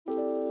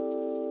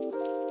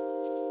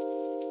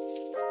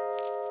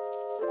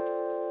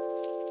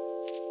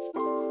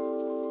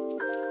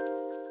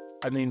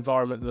And the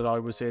environment that I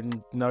was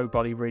in,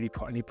 nobody really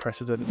put any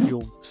precedent.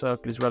 Your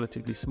circle is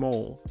relatively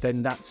small,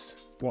 then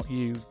that's what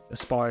you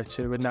aspire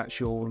to and that's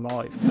your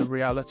life. The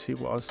reality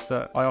was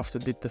that I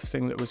often did the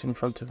thing that was in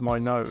front of my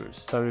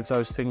nose. So if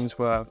those things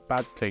were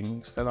bad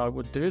things, then I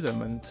would do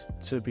them. And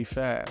to be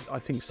fair, I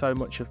think so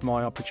much of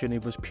my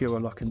opportunity was pure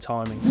luck and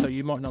timing. So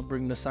you might not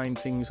bring the same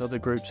things other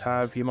groups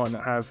have. You might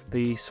not have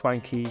the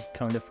swanky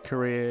kind of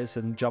careers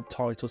and job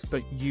titles,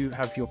 but you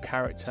have your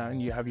character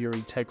and you have your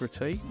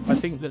integrity. I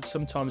think that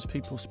sometimes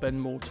people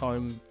spend more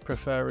time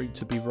preferring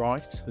to be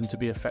right than to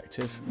be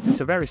effective.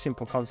 It's a very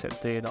simple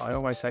concept, Dean. I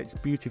always say it's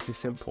beautifully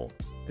simple.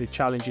 The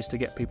challenge is to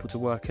get people to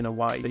work in a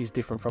way that is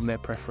different from their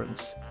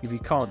preference. If you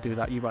can't do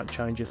that, you won't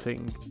change a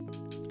thing.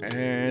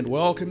 And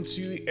welcome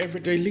to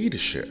Everyday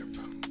Leadership,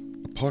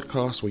 a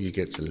podcast where you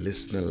get to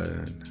listen and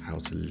learn how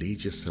to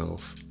lead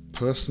yourself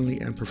personally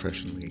and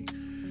professionally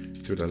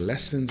through the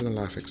lessons and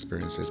life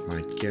experiences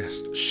my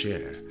guests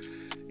share,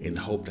 in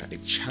the hope that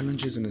it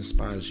challenges and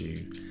inspires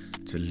you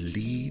to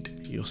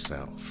lead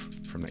yourself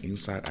from the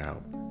inside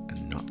out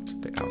and not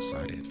the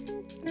outside in.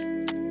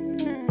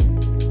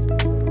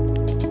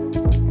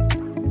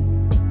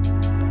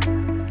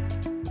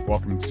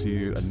 Welcome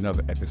to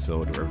another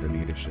episode of Everyday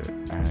Leadership.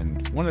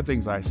 And one of the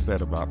things I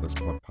said about this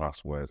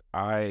podcast was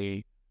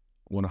I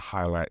want to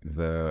highlight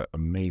the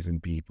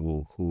amazing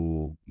people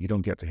who you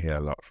don't get to hear a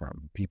lot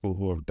from. People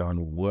who have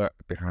done work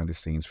behind the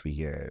scenes for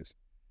years.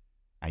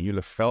 And you'll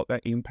have felt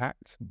that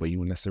impact, but you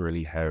won't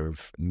necessarily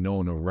have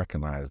known or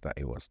recognized that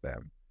it was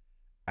them.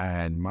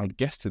 And my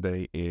guest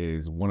today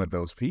is one of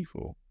those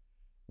people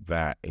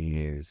that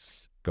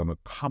is going to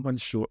come on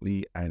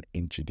shortly and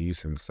introduce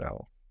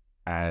himself.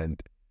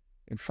 And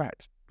in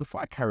fact,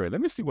 before I carry on,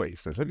 let me see what he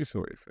says. Can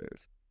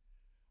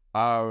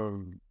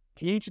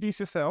you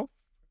introduce yourself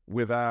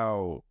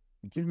without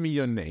giving me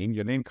your name?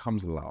 Your name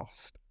comes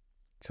last.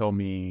 Tell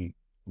me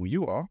who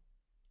you are,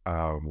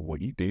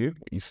 what you do,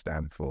 what you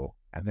stand for,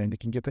 and then you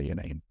can give that your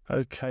name.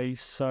 Okay,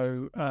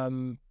 so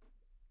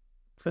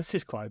this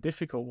is quite a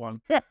difficult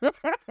one.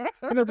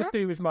 I'll just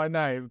do with my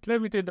name.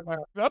 Let me do the.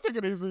 I'll take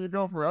it easy. You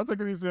go for it. I'll take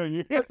it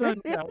easy.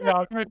 I'll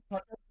go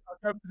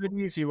for the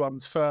easy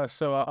ones first.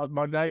 So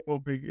my name will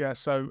be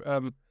So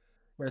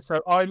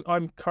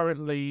I'm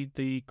currently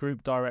the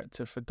group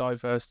director for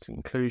diversity,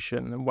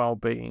 inclusion, and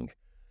wellbeing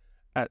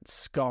at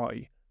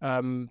Sky.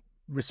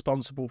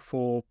 Responsible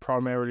for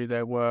primarily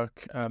their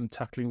work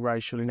tackling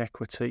racial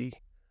inequity.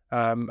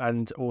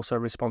 And also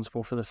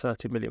responsible for the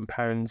 £30 million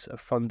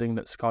of funding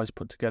that Sky's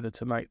put together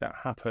to make that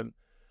happen.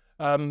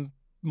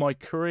 My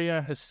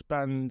career has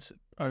spanned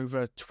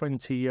over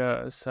 20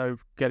 years, so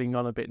getting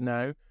on a bit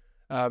now,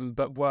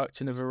 but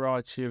worked in a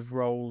variety of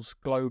roles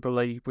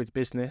globally with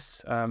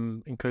business,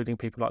 including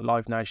people like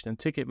Live Nation and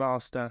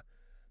Ticketmaster,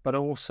 but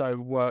also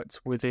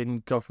worked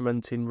within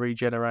government in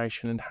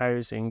regeneration and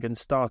housing, and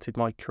started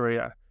my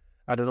career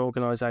at an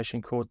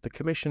organisation called the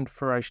Commission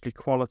for Racial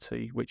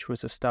Equality, which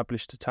was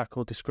established to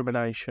tackle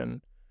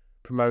discrimination,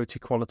 promote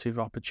equality of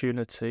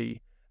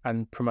opportunity,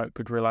 and promote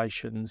good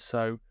relations.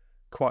 So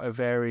quite a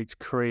varied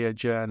career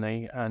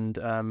journey, and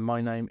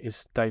my name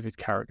is David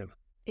Carrigan.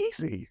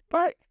 Easy,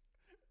 but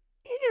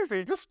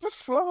easy, just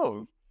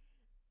flows.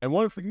 And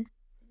one of the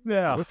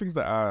things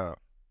that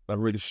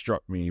really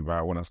struck me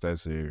about when I started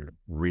to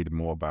read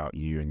more about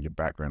you and your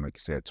background, like you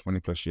said, 20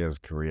 plus years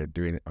of career,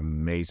 doing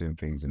amazing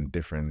things in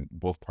different,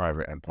 both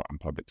private and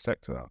public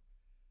sector.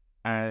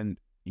 And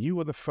you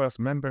were the first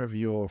member of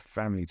your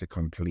family to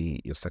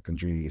complete your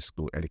secondary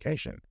school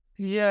education.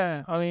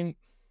 Yeah, I mean,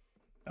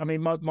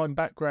 my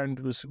background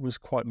was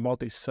quite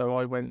modest. So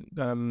I went, you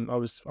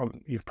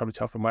can probably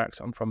tell from my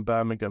accent, I'm from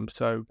Birmingham.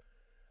 So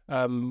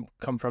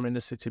come from inner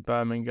city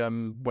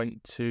Birmingham,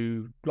 went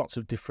to lots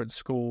of different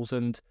schools,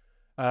 and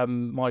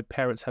my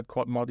parents had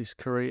quite modest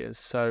careers.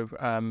 So,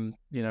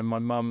 my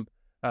mum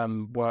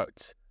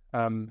worked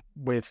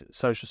with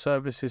social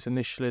services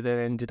initially, then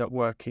ended up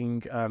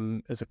working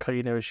as a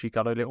cleaner as she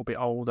got a little bit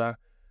older.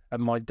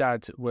 And my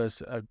dad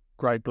was a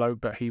great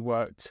bloke, but he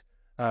worked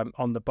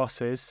on the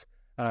buses,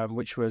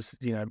 which was,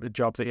 a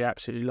job that he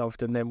absolutely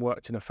loved, and then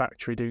worked in a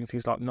factory doing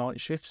things like night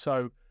shifts.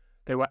 So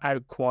they were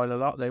out quite a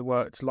lot. They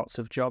worked lots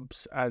of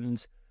jobs,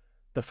 and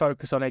the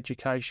focus on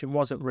education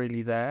wasn't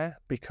really there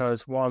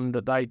because, one,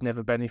 that they'd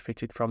never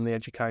benefited from the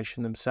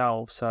education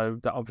themselves. So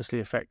that obviously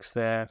affects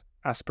their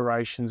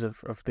aspirations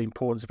of the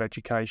importance of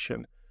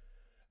education.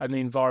 And the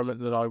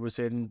environment that I was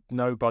in,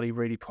 nobody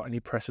really put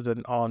any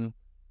precedent on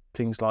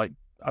things like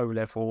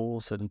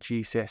O-levels and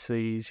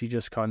GCSEs. You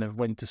just kind of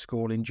went to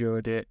school,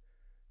 endured it,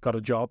 got a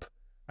job.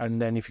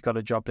 And then if you got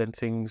a job, then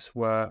things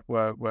were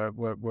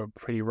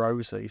pretty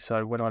rosy.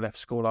 So when I left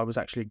school, I was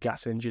actually a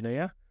gas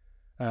engineer.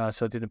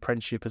 So I did an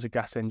apprenticeship as a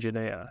gas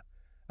engineer.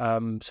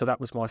 So that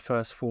was my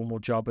first formal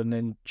job. And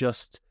then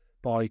just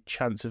by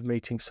chance of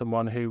meeting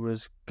someone who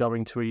was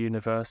going to a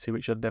university,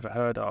 which I'd never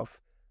heard of,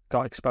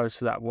 got exposed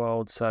to that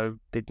world. So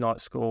did night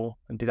school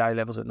and did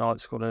A-levels at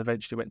night school and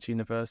eventually went to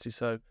university.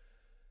 So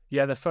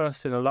yeah, the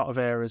first in a lot of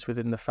areas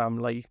within the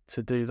family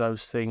to do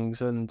those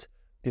things. And,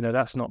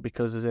 that's not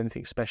because there's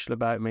anything special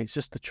about me. It's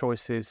just the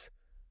choices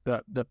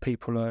that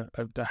people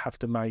have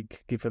to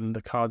make given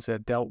the cards they're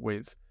dealt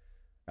with.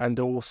 And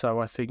also,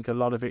 I think a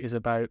lot of it is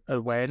about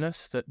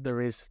awareness that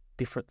there is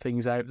different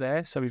things out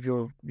there. So if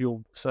your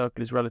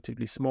circle is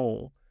relatively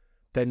small,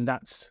 then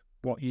that's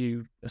what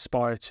you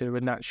aspire to,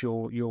 and that's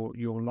your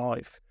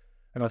life.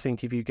 And I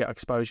think if you get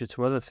exposure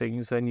to other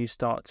things, then you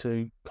start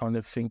to kind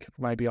of think,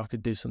 maybe I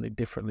could do something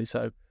differently.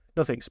 So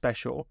nothing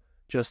special,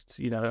 just,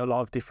 a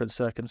lot of different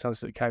circumstances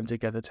that came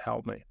together to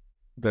help me.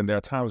 Then there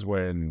are times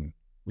when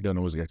we don't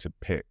always get to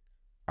pick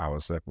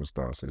our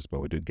circumstances, but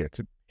we do get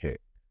to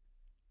pick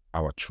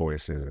our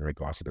choices in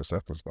regards to the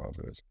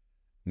circumstances.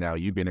 Now,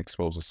 you've been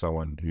exposed to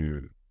someone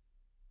who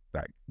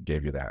that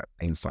gave you that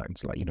insight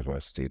into like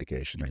university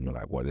education, and you're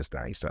like, what is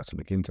that? You start to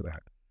look into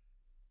that.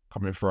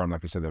 Coming from,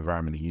 like I said, the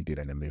environment that you did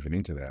and then moving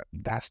into that,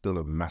 that's still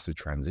a massive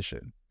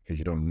transition because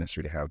you don't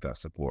necessarily have that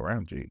support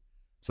around you.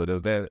 So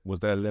was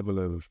there a level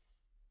of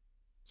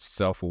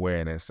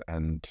self-awareness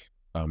and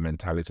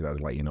mentality that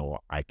was like,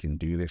 I can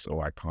do this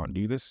or I can't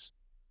do this,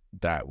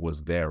 that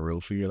was there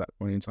real for you at that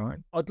point in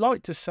time? I'd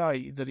like to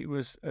say that it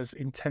was as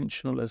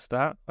intentional as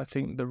that. I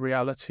think the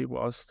reality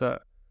was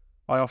that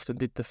I often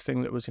did the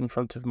thing that was in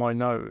front of my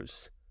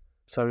nose.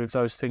 So if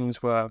those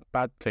things were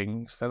bad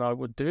things, then I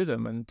would do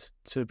them. And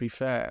to be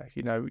fair,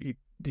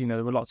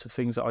 there were lots of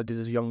things that I did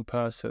as a young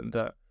person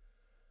that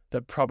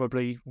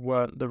probably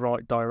weren't the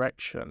right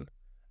direction.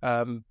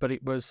 But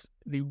it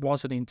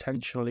wasn't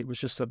intentional. It was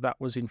just that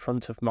was in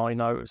front of my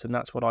nose, and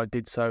that's what I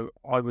did. So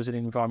I was in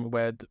an environment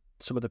where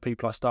some of the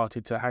people I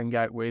started to hang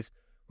out with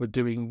were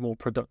doing more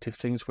productive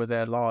things with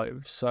their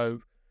lives.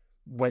 So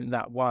went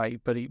that way,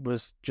 but it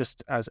was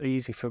just as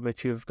easy for me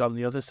to have gone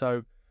the other.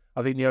 So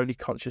I think the only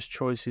conscious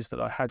choices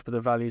that I had were the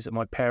values that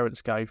my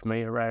parents gave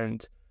me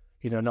around,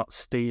 not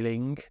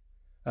stealing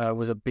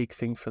was a big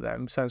thing for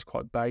them. Sounds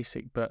quite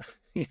basic, but,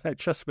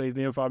 trust me,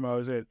 the environment I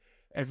was in,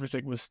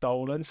 everything was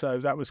stolen. So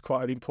that was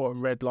quite an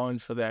important red line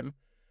for them.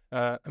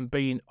 And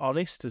being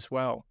honest as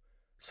well.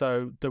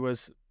 So there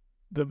was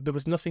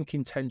nothing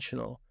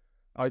intentional.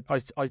 I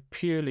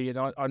purely, and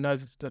I know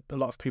that a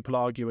lot of people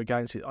argue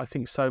against it, I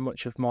think so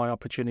much of my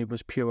opportunity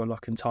was pure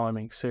luck and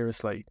timing,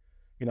 seriously.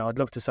 I'd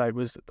love to say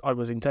I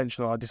was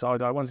intentional. I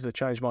decided I wanted to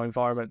change my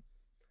environment.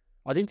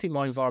 I didn't think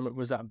my environment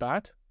was that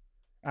bad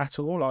at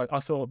all. I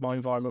thought my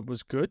environment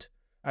was good,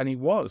 and it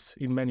was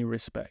in many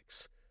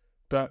respects.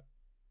 But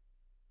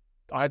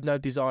I had no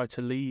desire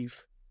to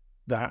leave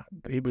that.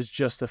 It was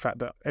just the fact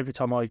that every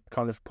time I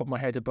kind of put my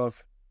head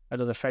above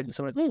another fence,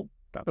 I went, oh,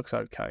 that looks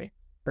okay.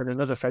 Then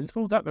another fence,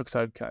 oh, that looks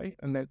okay.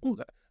 And then,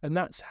 and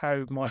that's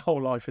how my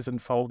whole life has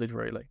unfolded,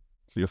 really.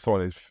 So your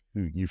thought is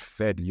you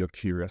fed your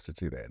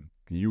curiosity then.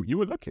 You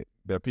were looking.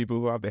 There are people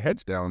who have their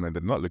heads down and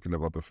they're not looking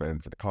above the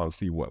fence and they can't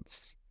see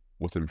what's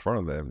in front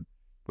of them.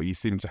 But you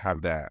seem to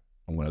have that.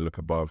 I'm going to look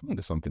above.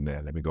 There's something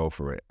there. Let me go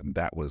for it. And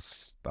that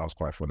was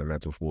quite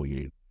fundamental for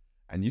you.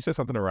 And you said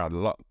something around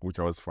luck, which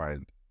I always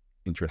find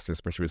interesting,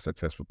 especially with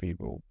successful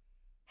people.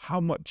 How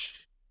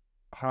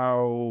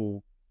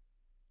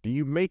do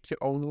you make your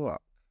own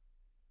luck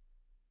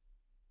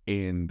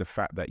in the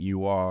fact that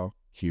you are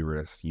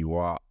curious, you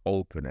are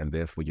open, and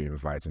therefore you're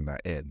inviting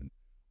that in?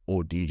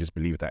 Or do you just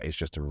believe that it's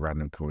just a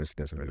random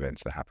coincidence of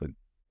events that happen?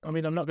 I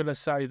mean, I'm not going to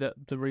say that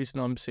the reason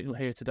I'm sitting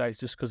here today is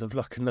just because of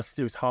luck and nothing to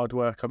do with hard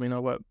work. I mean, I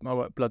work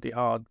bloody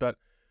hard, but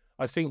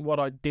I think what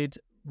I did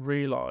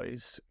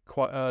realise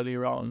quite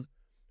earlier on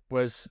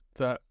was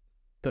that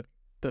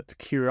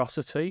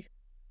curiosity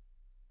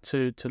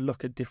to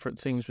look at different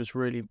things was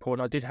really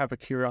important. I did have a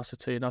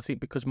curiosity, and I think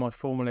because my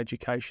formal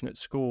education at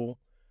school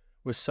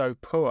was so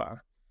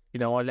poor,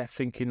 I left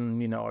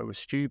thinking, I was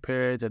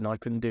stupid and I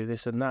couldn't do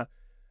this and that.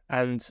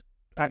 And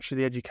actually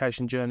the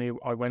education journey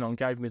I went on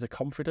gave me the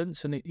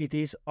confidence, and it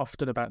is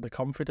often about the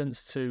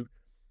confidence to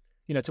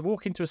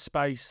walk into a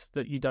space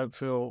that you don't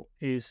feel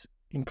is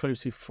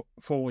inclusive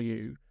for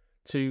you,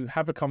 to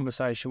have a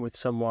conversation with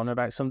someone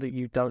about something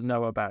you don't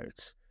know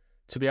about,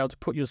 to be able to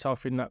put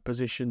yourself in that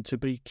position, to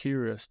be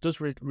curious, does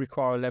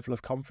require a level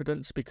of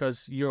confidence,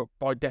 because you're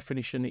by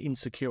definition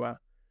insecure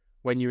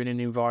when you're in an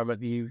environment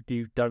that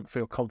you don't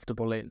feel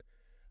comfortable in.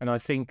 And I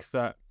think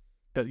that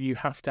you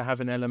have to have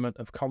an element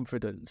of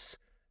confidence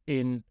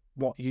in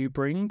what you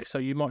bring. So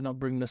you might not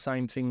bring the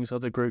same things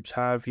other groups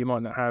have. You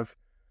might not have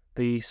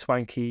the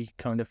swanky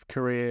kind of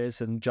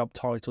careers and job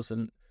titles,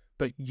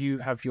 but you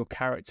have your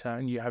character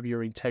and you have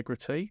your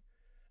integrity.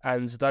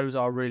 And those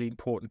are really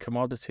important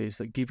commodities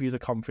that give you the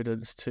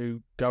confidence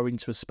to go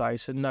into a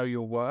space and know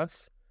your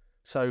worth.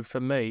 So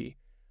for me,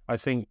 I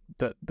think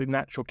that the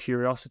natural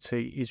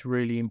curiosity is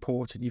really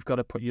important. You've got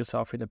to put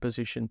yourself in a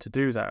position to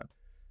do that.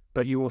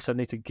 But you also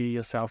need to gear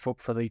yourself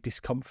up for the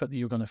discomfort that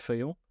you're going to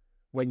feel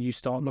when you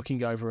start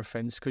looking over a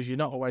fence, because you're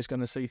not always going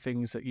to see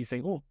things that you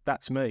think, oh,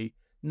 that's me.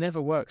 Never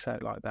works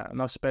out like that.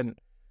 And I've spent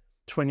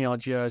 20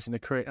 odd years in a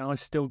career, and I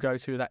still go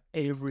through that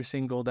every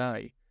single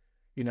day.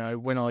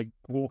 When I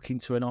walk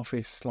into an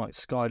office like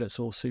Sky that's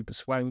all super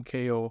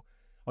swanky, or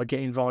I get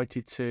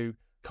invited to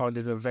kind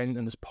of an event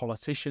and there's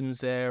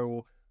politicians there,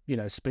 or,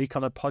 speak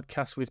on a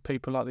podcast with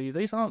people like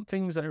these aren't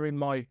things that are in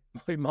my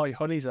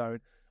honey zone.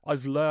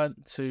 I've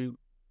learned to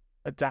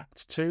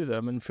adapt to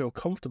them and feel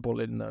comfortable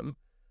in them.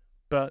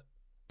 But,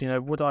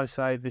 would I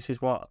say this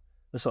is what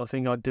the sort of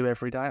thing I'd do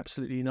every day?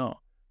 Absolutely not.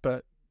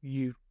 But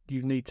you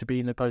need to be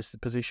in a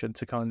position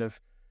to kind of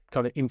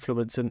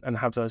influence and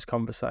have those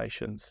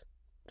conversations.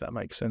 If that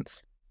makes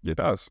sense. It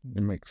does.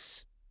 It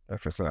makes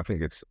sense. I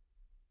think it's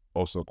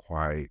also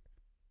quite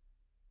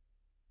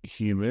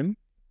human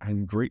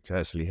and great to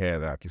actually hear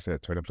that, like you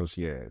said, 20 plus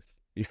years.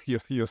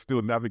 You're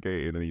still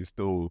navigating and you're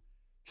still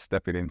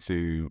stepping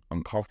into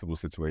uncomfortable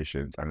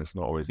situations, and it's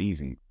not always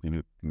easy.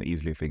 You can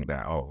easily think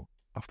that, oh,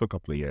 after a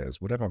couple of years,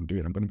 whatever I'm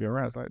doing, I'm going to be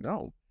around. It's like,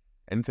 no,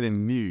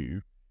 anything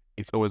new,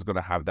 it's always going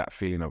to have that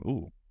feeling of,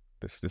 oh,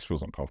 this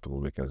feels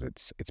uncomfortable because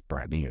it's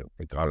brand new,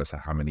 regardless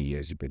of how many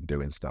years you've been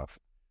doing stuff.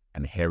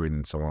 And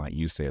hearing someone like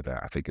you say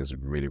that, I think is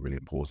really, really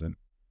important.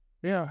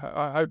 Yeah,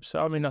 I hope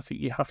so. I mean, I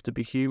think you have to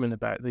be human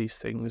about these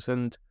things,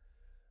 and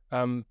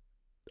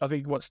I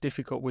think what's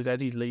difficult with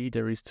any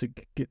leader is to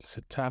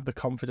have the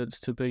confidence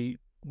to be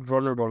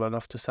vulnerable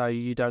enough to say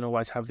you don't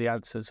always have the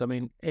answers. I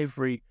mean,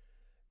 every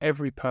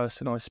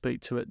person I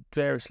speak to at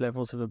various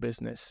levels of a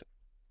business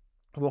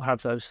will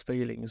have those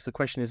feelings. The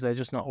question is, they're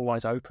just not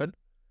always open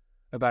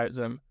about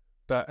them.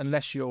 But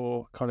unless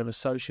you're kind of a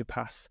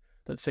sociopath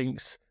that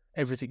thinks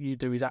everything you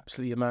do is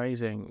absolutely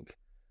amazing,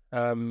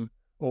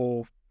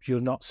 or you're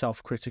not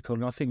self-critical,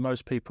 and I think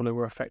most people who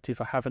are effective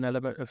have an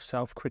element of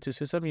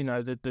self-criticism.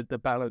 The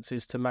balance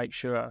is to make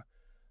sure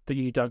that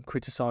you don't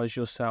criticize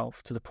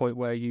yourself to the point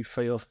where you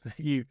feel that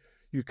you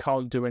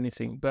can't do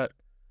anything. But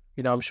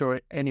I'm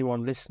sure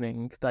anyone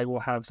listening, they will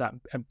have that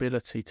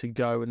ability to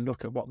go and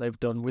look at what they've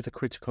done with a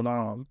critical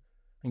arm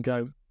and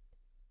go,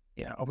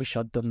 I wish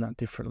I'd done that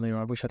differently, or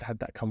I wish I'd had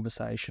that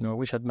conversation, or I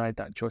wish I'd made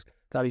that choice.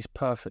 That is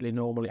perfectly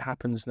normal. It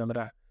happens no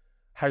matter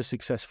how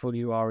successful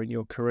you are in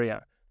your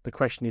career. The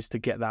question is to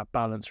get that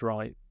balance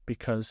right,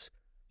 because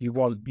you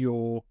want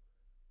your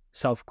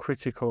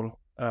self-critical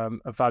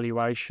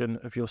evaluation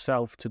of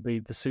yourself to be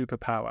the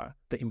superpower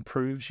that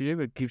improves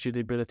you. It gives you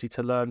the ability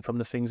to learn from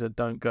the things that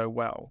don't go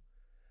well,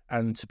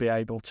 and to be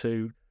able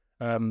to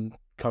kind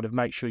of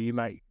make sure you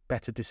make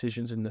better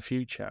decisions in the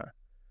future.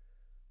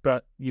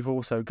 But you've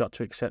also got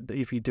to accept that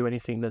if you do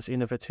anything that's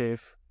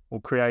innovative or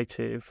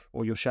creative,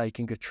 or you're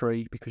shaking a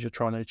tree because you're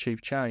trying to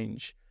achieve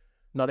change,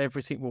 not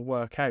everything will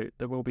work out.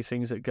 There will be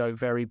things that go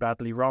very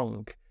badly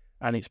wrong,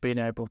 and it's being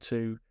able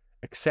to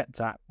accept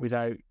that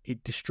without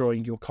it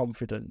destroying your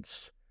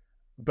confidence.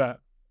 But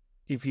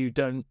if you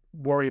don't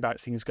worry about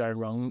things going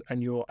wrong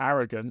and you're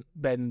arrogant,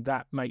 then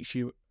that makes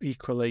you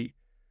equally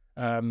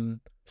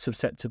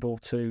susceptible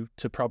to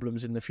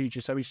problems in the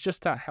future. So it's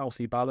just that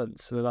healthy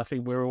balance that I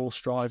think we're all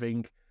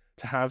striving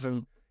to have,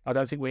 and I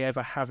don't think we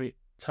ever have it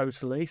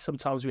totally.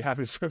 Sometimes we have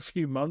it for a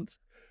few months.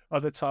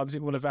 Other times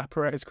it will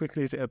evaporate as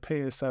quickly as it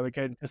appears. So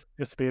again,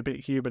 just be a bit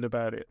human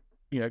about it.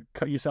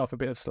 Cut yourself a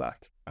bit of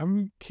slack.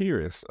 I'm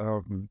curious. I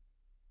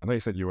know you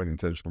said you weren't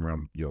intentional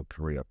around your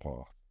career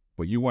path,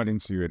 but you went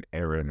into an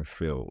area in the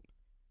field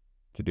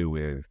to do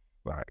with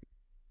like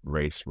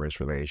race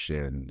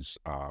relations.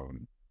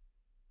 And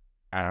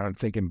I'm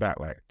thinking back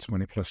like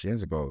 20 plus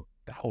years ago,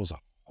 that was a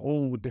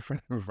whole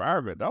different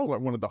environment. That was like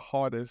one of the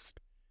hardest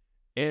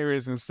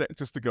areas and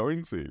sectors to go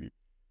into.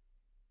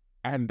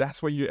 And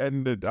that's where you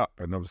ended up.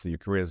 And obviously your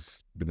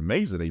career's been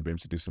amazing. You've been able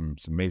to do some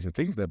amazing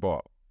things there.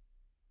 But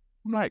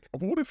I'm like,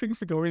 of all the things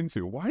to go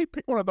into, why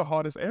pick one of the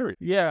hardest areas?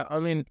 Yeah, I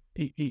mean,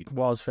 it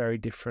was very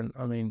different.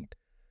 I mean,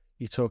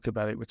 you talk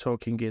about it, we're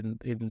talking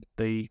in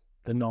the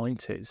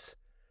 90s.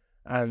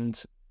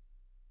 And,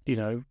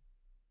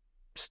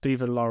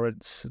 Stephen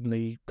Lawrence and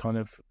the kind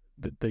of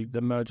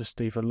the murder of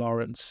Stephen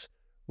Lawrence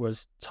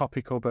was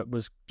topical, but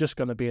was just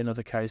going to be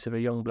another case of a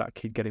young black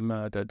kid getting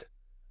murdered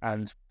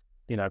and,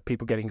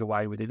 people getting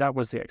away with it. That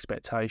was the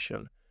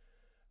expectation.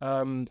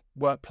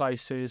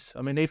 Workplaces,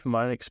 I mean, even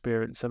my own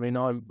experience, I mean,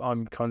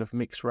 I'm kind of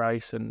mixed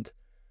race, and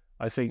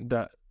I think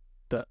that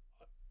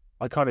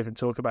I can't even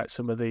talk about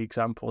some of the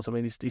examples. I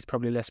mean, it's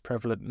probably less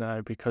prevalent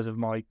now because of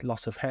my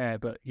loss of hair,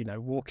 but,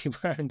 walking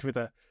around with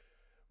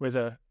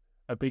a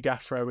big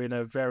afro in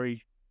a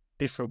very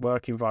different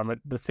work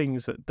environment, the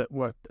things that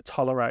were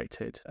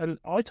tolerated, and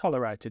I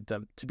tolerated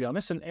them, to be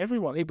honest, and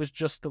everyone, it was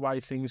just the way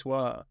things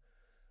were,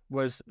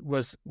 was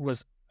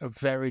a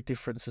very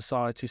different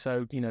society.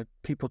 So,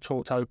 people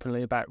talked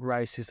openly about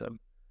racism,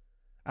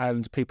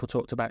 and people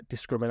talked about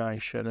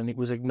discrimination, and it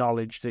was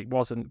acknowledged, it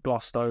wasn't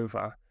glossed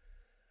over.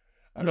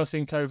 And I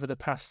think over the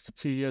past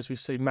few years, we've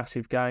seen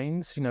massive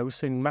gains. We've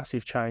seen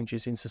massive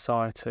changes in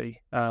society.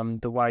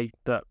 The way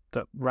that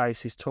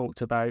race is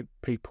talked about,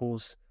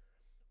 people's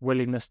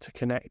willingness to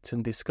connect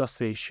and discuss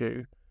the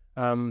issue.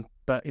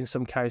 But in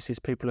some cases,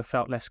 people have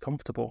felt less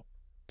comfortable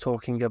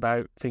talking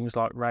about things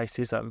like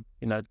racism.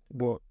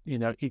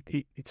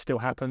 It still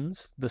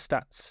happens. The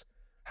stats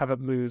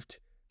haven't moved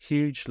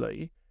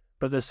hugely,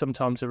 but there's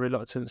sometimes a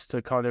reluctance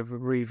to kind of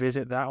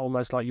revisit that,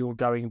 almost like you're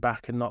going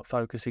back and not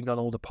focusing on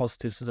all the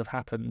positives that have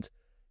happened.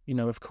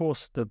 Of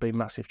course, there have been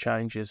massive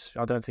changes.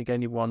 I don't think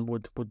anyone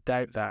would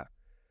doubt that.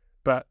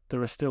 But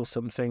there are still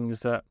some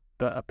things that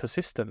are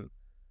persistent.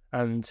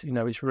 And,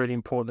 it's really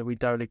important that we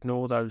don't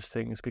ignore those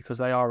things because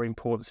they are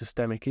important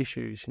systemic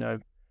issues,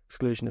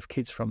 exclusion of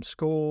kids from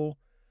school,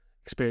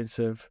 experience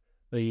of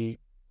the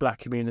Black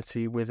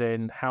community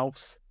within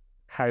health,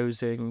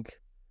 housing,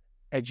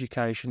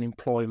 education,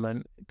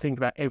 employment. Think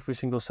about every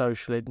single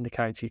social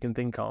indicator you can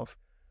think of.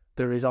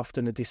 There is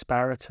often a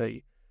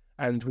disparity,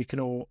 and we can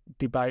all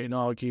debate and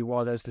argue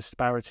why those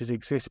disparities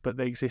exist, but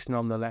they exist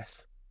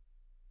nonetheless.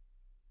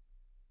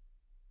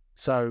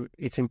 So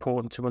it's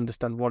important to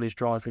understand what is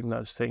driving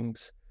those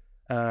things,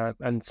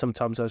 and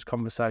sometimes those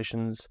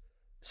conversations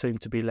seem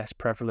to be less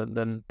prevalent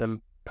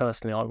than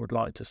personally I would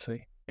like to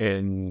see.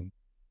 In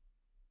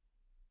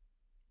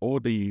all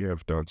that you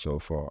have done so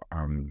far,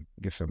 I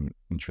guess I'm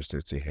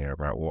interested to hear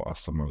about what are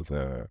some of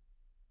the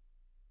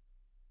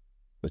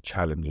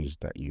challenges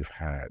that you've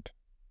had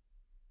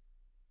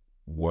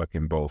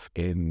working both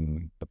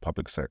in the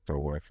public sector,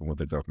 working with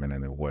the government,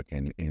 and then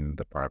working in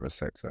the private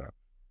sector.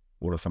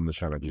 What are some of the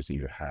challenges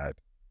you've had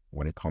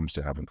when it comes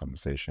to having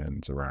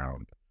conversations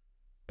around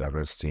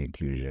diversity,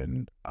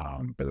 inclusion,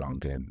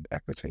 belonging,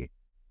 equity?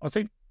 I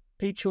think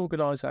each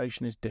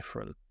organisation is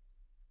different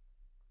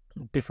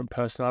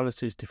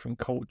personalities, different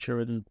culture,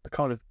 and the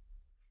kind of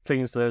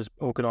things those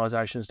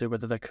organisations do,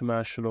 whether they're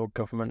commercial or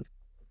government,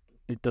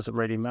 it doesn't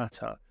really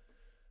matter.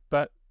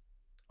 But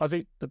I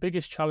think the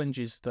biggest challenge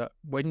is that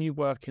when you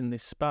work in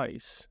this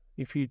space,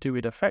 if you do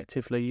it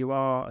effectively, you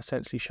are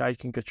essentially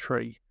shaking a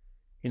tree.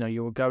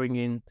 You're going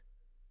in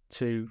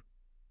to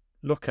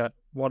look at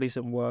what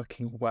isn't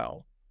working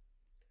well,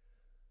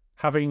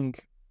 having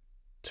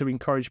to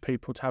encourage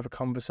people to have a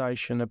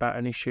conversation about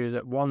an issue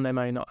that, one, they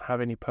may not have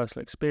any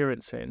personal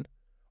experience in,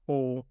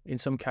 or in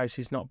some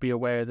cases not be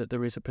aware that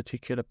there is a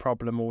particular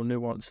problem or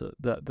nuance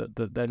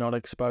that they're not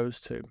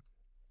exposed to.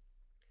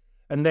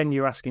 And then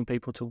you're asking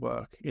people to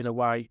work in a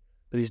way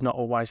that is not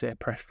always their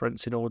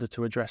preference in order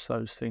to address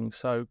those things.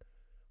 So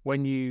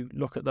when you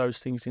look at those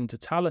things in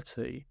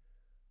totality,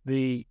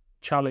 the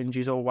challenge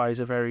is always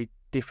a very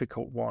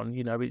difficult one.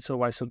 It's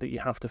always something you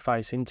have to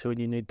face into, and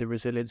you need the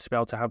resilience to be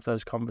able to have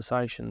those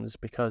conversations,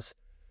 because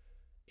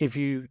if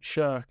you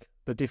shirk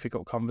the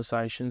difficult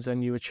conversations,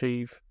 then you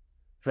achieve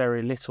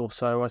very little.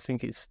 So I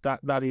think it's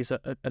that is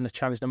a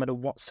challenge no matter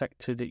what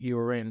sector that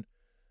you're in.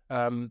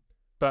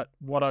 But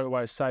what I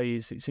always say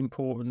is it's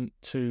important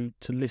to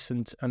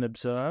listen and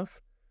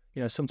observe.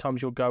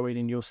 Sometimes you'll go in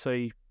and you'll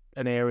see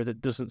an area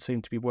that doesn't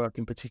seem to be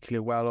working particularly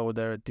well, or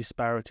there are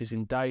disparities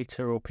in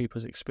data or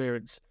people's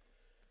experience.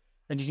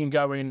 And you can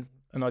go in,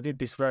 and I did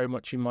this very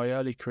much in my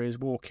early careers,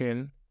 walk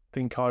in,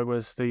 think I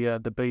was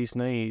the bee's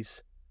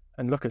knees,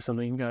 and look at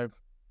something and go,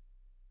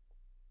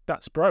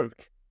 that's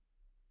broke.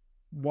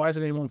 Why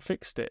hasn't anyone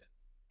fixed it?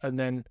 And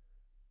then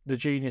the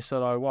genius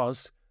that I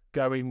was,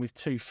 go in with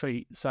 2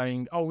 feet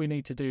saying, oh, we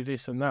need to do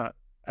this and that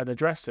and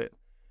address it.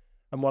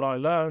 And what I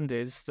learned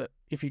is that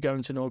if you go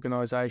into an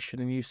organisation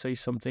and you see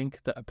something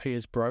that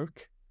appears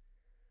broke,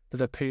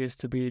 that appears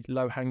to be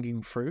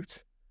low-hanging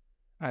fruit,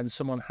 and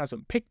someone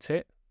hasn't picked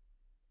it,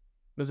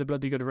 there's a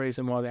bloody good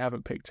reason why they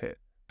haven't picked it.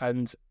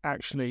 And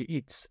actually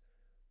it's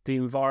the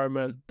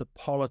environment, the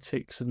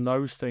politics and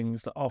those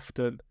things that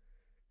often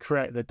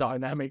create the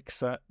dynamics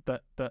that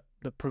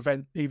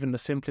prevent even the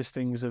simplest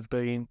things of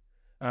being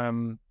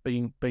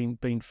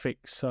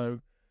fixed. So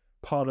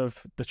part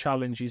of the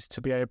challenge is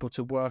to be able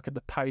to work at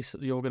the pace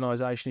that the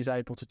organisation is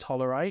able to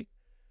tolerate,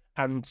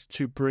 and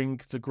to bring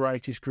the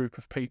greatest group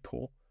of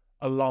people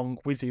along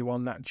with you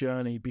on that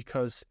journey,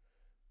 because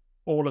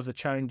all of the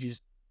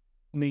changes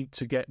need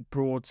to get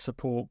broad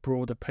support,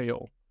 broad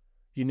appeal.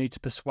 You need to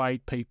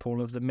persuade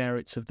people of the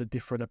merits of the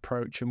different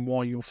approach and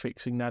why you're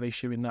fixing that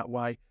issue in that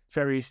way. It's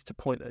very easy to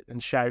point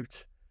and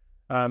shout,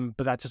 but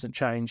that doesn't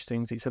change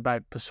things. It's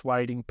about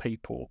persuading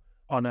people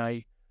on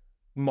a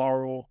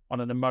moral,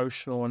 on an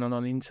emotional, and on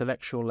an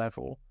intellectual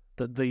level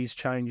that these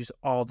changes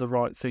are the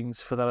right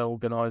things for that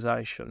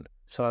organisation.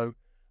 So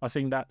I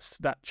think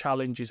that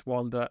challenge is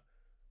one that,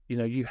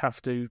 you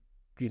have to,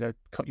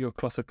 cut your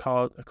cloth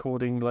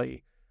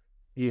accordingly.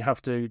 You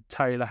have to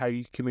tailor how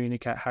you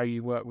communicate, how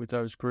you work with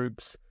those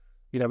groups.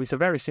 It's a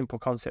very simple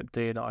concept,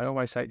 D&I. I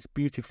always say it's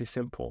beautifully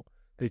simple.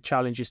 The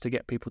challenge is to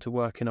get people to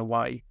work in a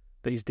way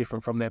that is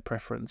different from their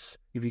preference.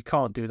 If you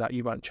can't do that,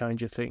 you won't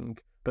change a thing.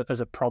 But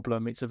as a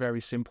problem, it's a very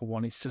simple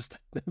one. It's just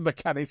the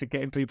mechanics of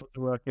getting people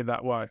to work in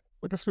that way.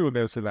 I guess people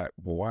know, so like,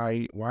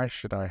 why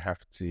should I have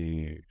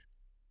to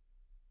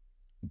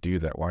do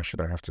that? Why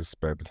should I have to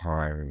spend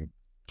time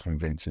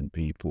convincing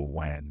people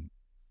when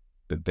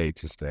the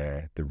data's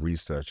there, the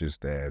research is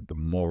there, the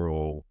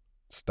moral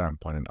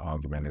standpoint and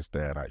argument is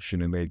there? Like,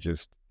 shouldn't they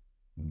just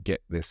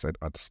get this and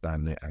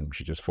understand it, and we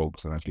should just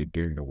focus on actually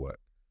doing the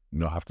work,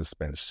 not have to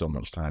spend so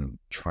much time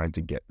trying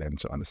to get them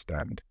to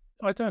understand?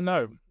 I don't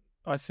know.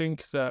 I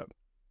think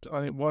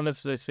one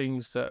of the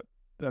things that,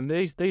 and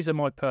these are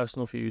my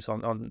personal views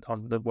on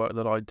the work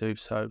that I do.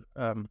 So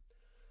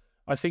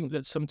I think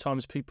that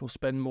sometimes people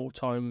spend more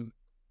time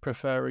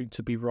preferring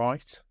to be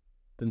right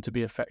than to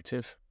be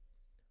effective.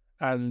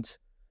 And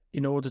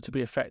in order to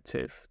be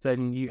effective,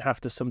 then you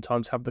have to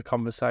sometimes have the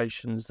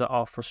conversations that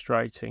are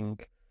frustrating,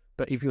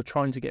 But if you're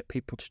trying to get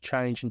people to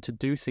change and to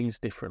do things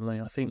differently,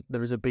 I think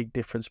there is a big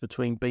difference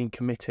between being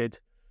committed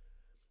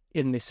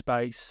in this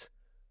space,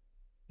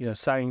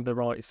 saying the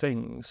right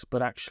things,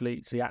 but actually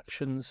it's the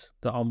actions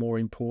that are more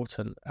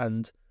important.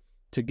 And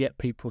to get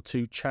people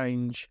to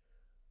change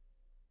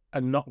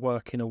and not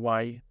work in a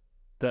way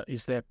that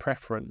is their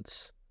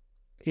preference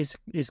is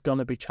going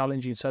to be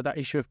challenging. So that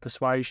issue of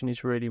persuasion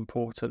is really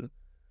important.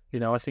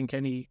 I think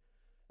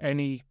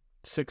any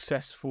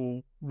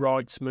successful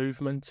rights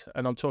movement,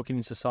 and I'm talking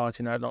in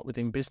society now, not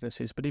within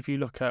businesses, but if you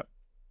look at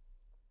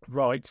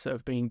rights that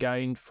have been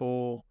gained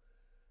for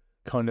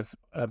kind of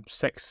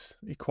sex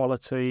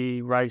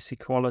equality, race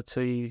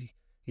equality,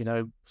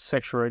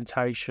 sexual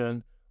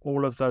orientation,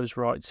 all of those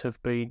rights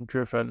have been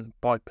driven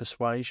by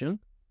persuasion.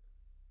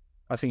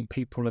 I think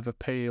people have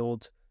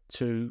appealed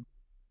to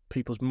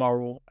people's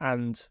moral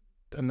and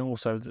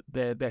also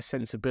their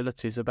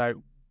sensibilities about,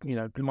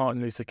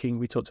 Martin Luther King,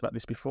 we talked about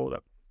this before,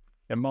 that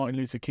Martin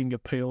Luther King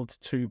appealed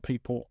to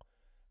people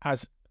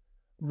as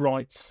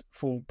rights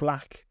for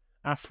Black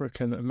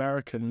African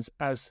Americans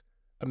as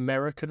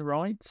American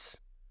rights.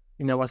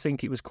 I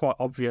think it was quite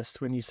obvious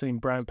when you've seen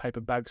brown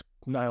paper bags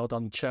nailed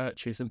on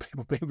churches and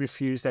people being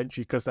refused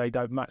entry because they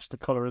don't match the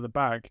colour of the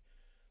bag,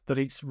 that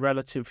it's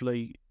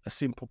relatively a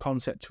simple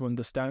concept to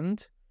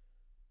understand.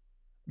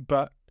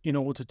 But in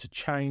order to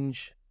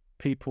change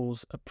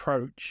people's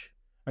approach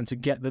and to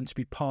get them to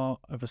be part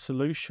of a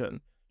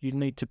solution, you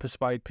need to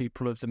persuade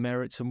people of the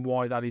merits and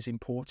why that is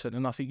important.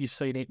 And I think you've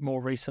seen it more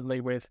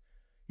recently with,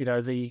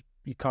 the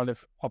kind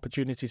of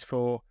opportunities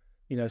for,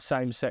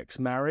 same-sex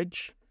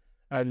marriage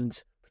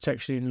and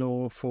protection in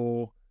law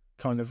for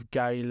kind of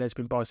gay,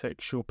 lesbian,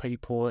 bisexual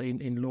people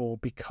in law,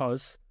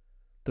 because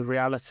the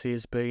reality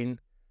has been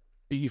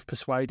that you've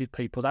persuaded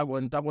people. That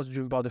wasn't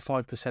driven by the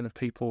 5% of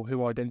people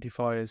who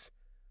identify as,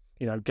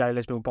 gay,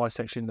 lesbian, or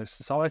bisexual in the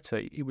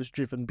society. It was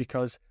driven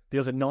because the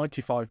other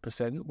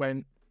 95%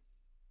 went,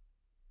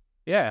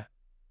 yeah,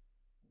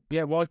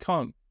 why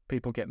can't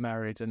people get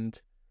married, and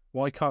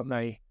why can't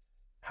they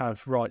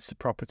have rights to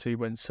property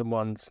when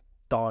someone's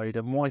died,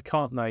 and why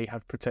can't they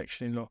have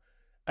protection in law?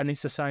 And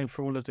it's the same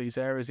for all of these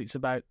areas. It's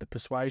about the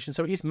persuasion.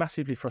 So it is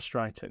massively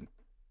frustrating,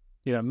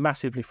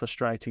 massively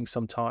frustrating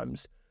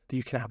sometimes that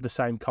you can have the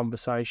same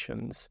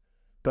conversations,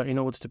 but in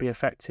order to be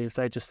effective,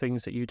 they're just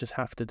things that you just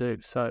have to do.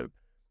 So,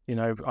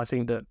 I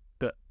think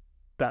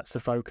that's the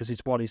focus, is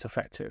what is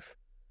effective,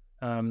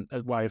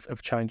 a way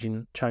of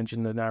changing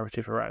the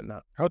narrative around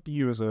that. How do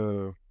you as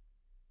a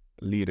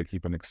leader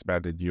keep on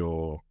expanding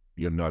your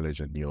knowledge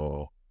and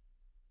your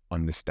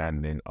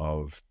understanding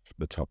of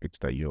the topics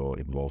that you're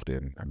involved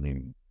in? I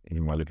mean,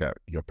 even when I look at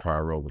your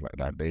prior role with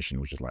that nation,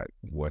 which is like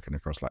working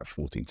across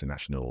 40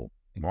 international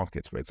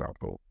markets, for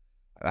example,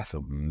 that's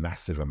a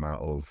massive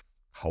amount of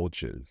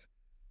cultures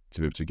to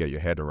be able to get your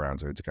head around,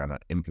 to kind of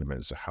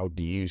implement. So how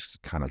do you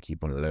kind of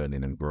keep on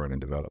learning and growing and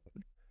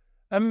developing?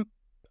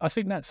 I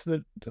think that's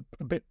a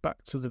bit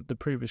back to the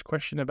previous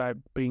question about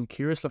being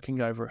curious, looking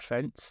over a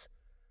fence.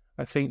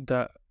 I think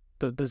that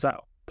there's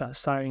that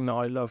saying that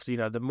I love,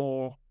 the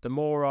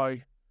more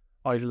I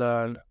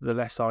learn, the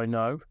less I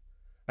know.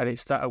 And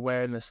it's that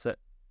awareness that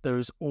there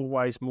is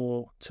always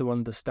more to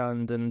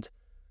understand. And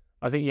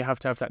I think you have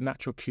to have that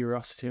natural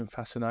curiosity and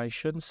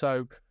fascination.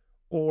 So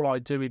all I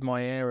do in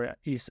my area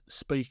is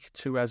speak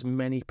to as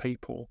many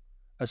people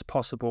as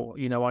possible.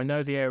 I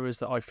know the areas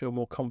that I feel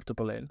more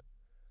comfortable in.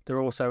 There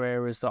are also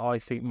areas that I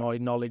think my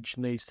knowledge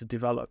needs to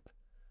develop,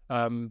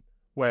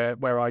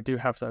 where I do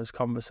have those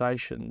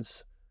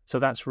conversations. So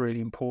that's really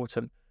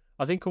important.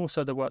 I think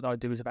also the work that I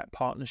do is about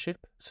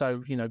partnership.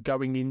 So,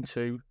 going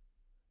into,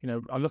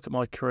 I looked at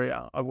my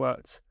career. I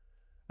worked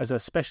as a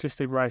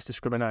specialist in race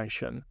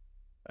discrimination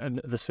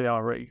and the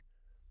CRE.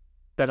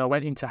 Then I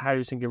went into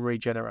housing and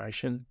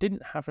regeneration,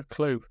 didn't have a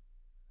clue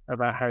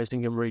about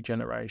housing and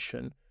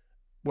regeneration,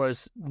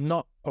 was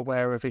not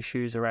aware of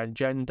issues around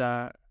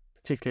gender,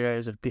 particularly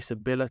areas of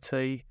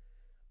disability,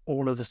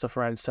 all of the stuff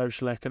around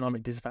social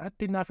economic disadvantage. I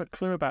didn't have a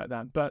clue about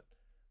that. But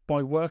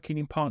by working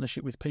in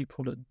partnership with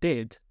people that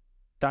did,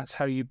 that's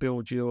how you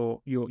build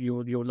your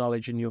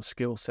knowledge and your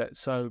skill set.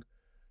 So,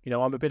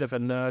 I'm a bit of a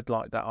nerd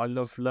like that. I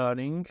love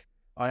learning.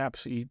 I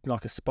absolutely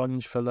like a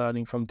sponge for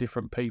learning from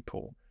different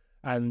people.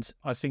 And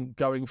I think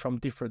going from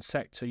different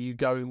sector, you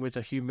go in with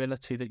a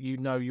humility that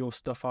your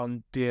stuff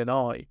on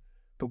D&I,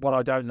 but what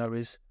I don't know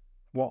is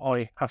what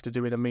I have to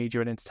do in a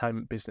media and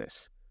entertainment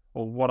business,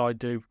 or what I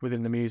do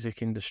within the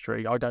music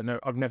industry. I don't know.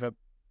 I've never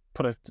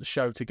put a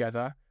show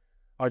together.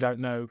 I don't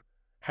know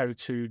how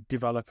to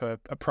develop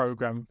a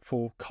program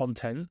for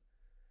content.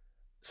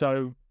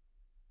 So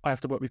I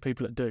have to work with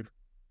people that do.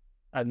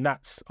 And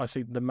that's, I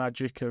think, the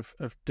magic of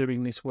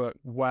doing this work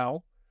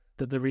well,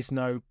 that there is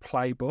no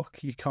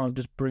playbook. You can't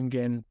just bring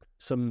in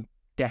some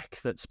deck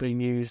that's been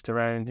used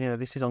around,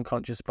 this is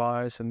unconscious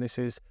bias and this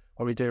is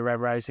what we do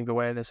around raising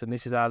awareness and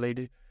this is our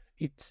leader.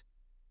 It's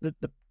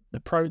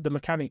the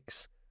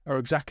mechanics are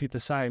exactly the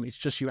same. It's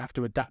just you have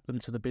to adapt them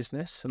to the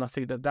business. And I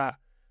think that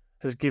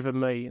has given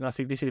me, and I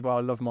think this is why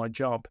I love my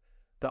job,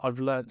 that I've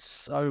learned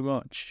so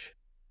much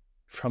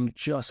from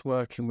just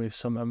working with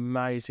some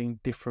amazing,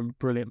 different,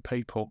 brilliant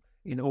people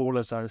in all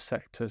of those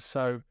sectors.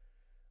 So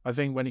I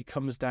think when it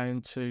comes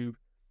down to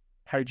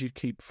how do you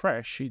keep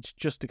fresh, it's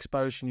just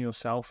exposing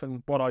yourself.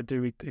 And what I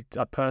do,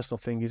 a personal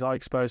thing, is I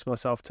expose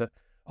myself to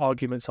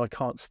arguments I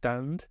can't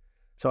stand.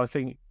 So I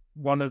think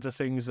one of the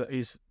things that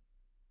is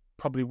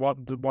probably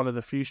one of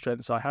the few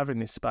strengths I have in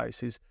this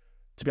space is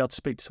to be able to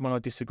speak to someone I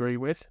disagree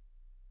with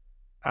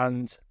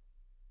and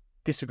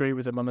disagree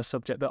with them on a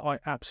subject that I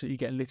absolutely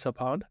get lit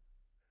up on,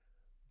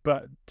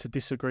 but to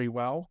disagree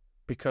well,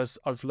 because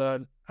I've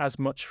learned as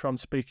much from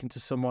speaking to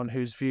someone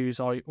whose views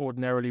I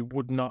ordinarily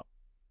would not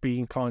be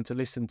inclined to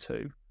listen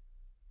to,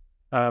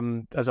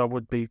 as I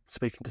would be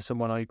speaking to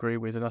someone I agree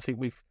with. And I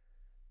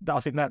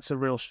think that's a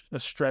real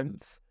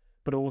strength,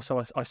 but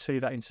also I see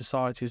that in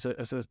society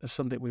as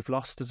something we've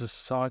lost as a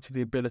society,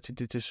 the ability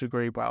to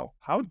disagree well.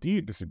 How do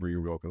you disagree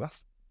well? Because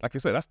that's, like I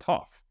said, that's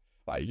tough.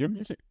 Like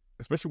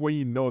especially when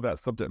you know that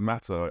subject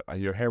matter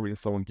and you're hearing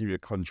someone give you a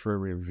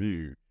contrarian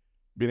view,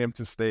 being able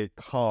to stay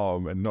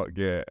calm and not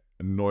get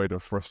annoyed or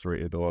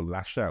frustrated or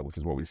lash out, which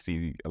is what we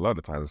see a lot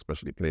of times,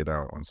 especially played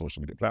out on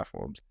social media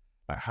platforms.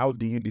 Like, how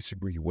do you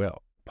disagree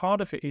well? Part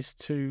of it is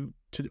to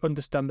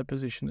understand the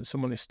position that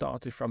someone is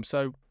started from.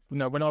 So,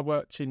 when I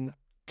worked in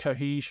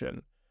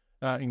cohesion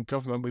in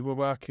government, we were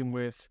working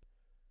with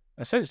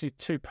essentially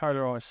two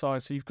polarised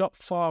sides. So you've got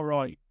far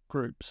right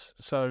groups,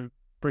 so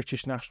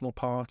British National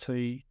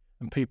Party,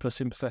 and people are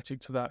sympathetic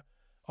to that.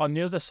 On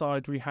the other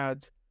side, we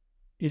had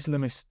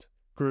Islamist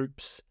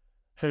groups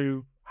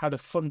who had a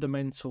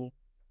fundamental,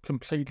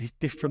 completely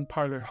different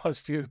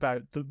polarised view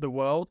about the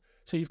world.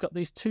 So you've got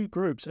these two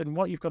groups, and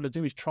what you've got to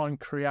do is try and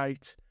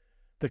create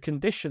the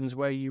conditions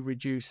where you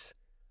reduce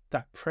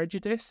that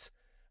prejudice.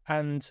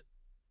 And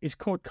it's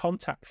called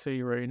contact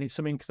theory, and it's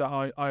something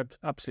that I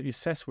absolutely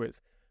obsess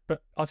with.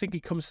 But I think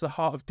it comes to the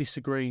heart of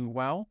disagreeing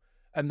well.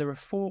 And there are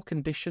 4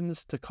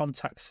 conditions to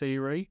contact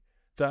theory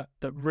that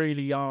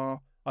really are,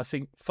 I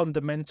think,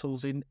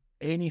 fundamentals in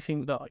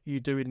anything that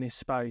you do in this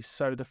space.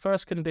 So the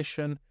first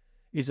condition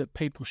is that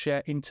people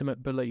share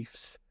intimate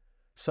beliefs.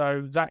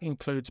 So that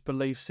includes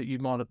beliefs that you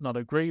might not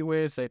agree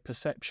with, their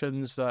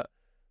perceptions that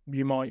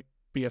you might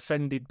be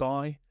offended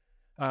by.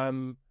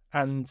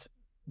 And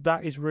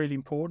that is really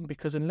important,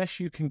 because unless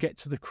you can get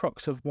to the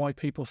crux of why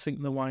people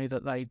think the way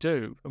that they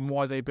do and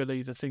why they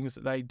believe the things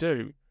that they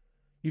do,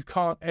 you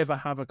can't ever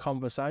have a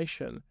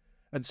conversation.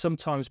 And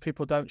sometimes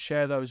people don't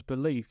share those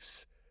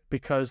beliefs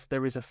because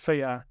there is a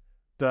fear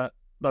that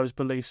those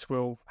beliefs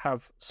will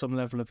have some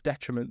level of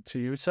detriment to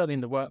you. Certainly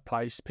in the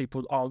workplace,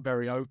 people aren't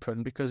very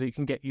open because it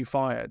can get you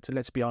fired.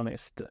 Let's be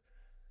honest.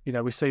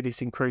 We see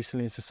this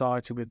increasingly in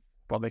society with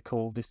what they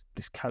call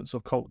this cancel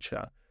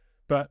culture.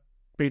 But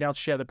being able to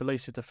share the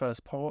beliefs is the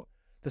first part.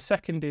 The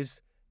second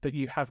is that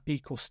you have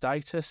equal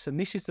status. And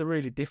this is the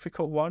really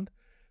difficult one,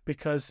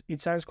 because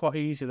it sounds quite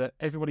easy that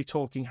everybody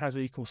talking has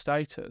equal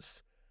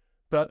status.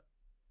 But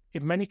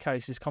in many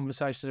cases,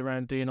 conversations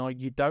around D&I,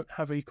 you don't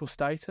have equal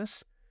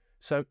status.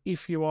 So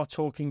if you are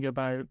talking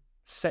about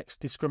sex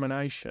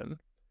discrimination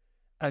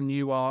and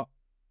you are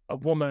a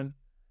woman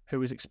who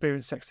has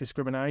experienced sex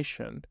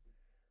discrimination,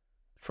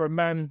 for a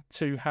man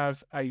to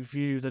have a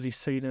view that is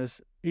seen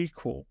as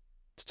equal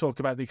to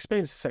talk about the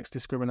experience of sex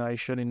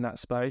discrimination in that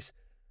space,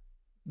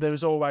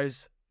 there's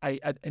always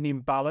an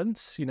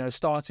imbalance,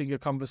 starting a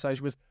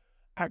conversation with,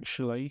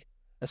 actually,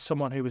 as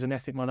someone who was an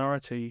ethnic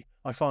minority,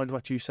 I find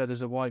what you said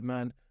as a white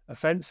man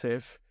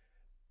offensive.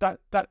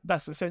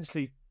 That's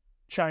essentially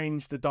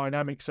changed the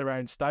dynamics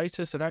around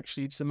status, and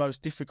actually it's the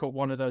most difficult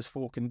one of those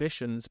 4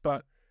 conditions.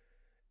 But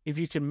if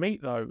you can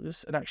meet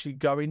those and actually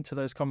go into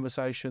those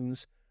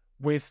conversations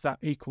with that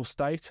equal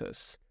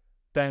status,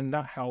 then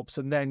that helps.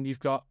 And then you've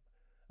got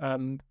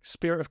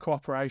spirit of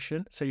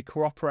cooperation. So you're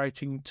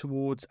cooperating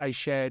towards a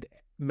shared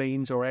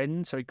means or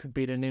end. So it could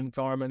be in an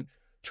environment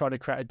trying to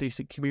create a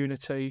decent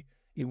community.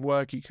 In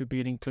work, it could be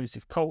an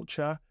inclusive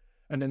culture.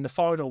 And then the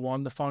final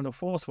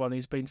 4th one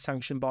is being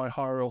sanctioned by a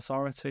higher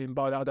authority. And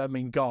by that, I don't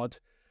mean God,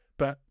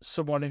 but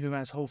someone who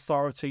has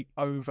authority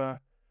over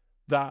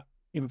that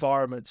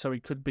environment. So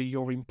it could be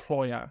your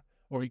employer,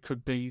 or it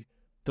could be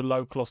the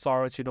local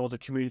authority and all the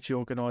community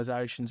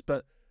organisations.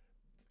 But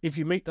if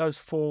you meet those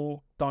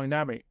 4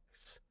 dynamics,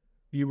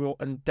 you will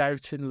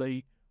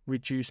undoubtedly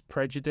reduce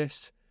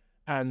prejudice.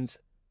 And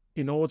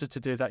in order to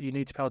do that, you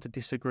need to be able to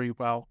disagree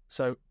well.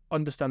 So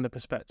understand the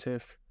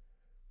perspective,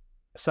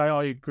 say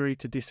I agree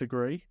to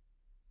disagree,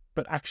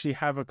 but actually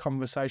have a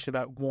conversation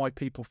about why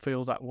people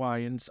feel that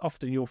way. And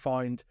often you'll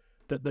find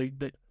that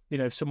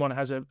if someone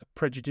has a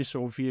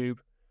prejudicial view,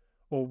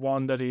 or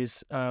one that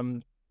is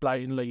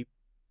blatantly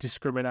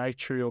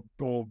discriminatory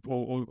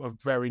or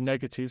very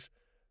negative,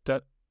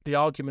 that the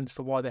arguments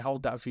for why they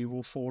hold that view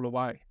will fall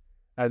away.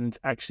 And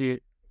actually,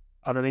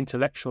 on an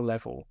intellectual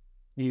level,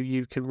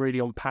 you can really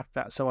unpack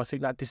that. So I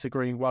think that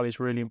disagreeing well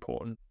is really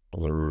important.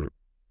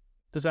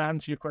 Does that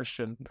answer your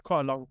question?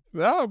 Quite long.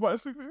 No, but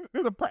it's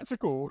a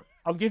practical.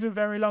 I'm giving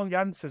very long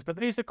answers, but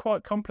these are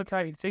quite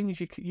complicated things.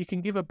 You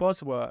can give a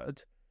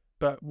buzzword,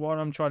 but what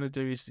I'm trying to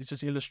do is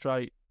just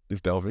illustrate.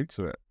 Just delve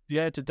into it.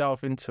 to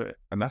delve into it.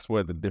 And that's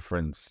where the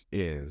difference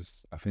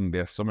is. I think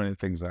there's so many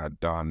things that are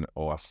done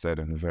or are said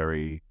on a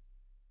very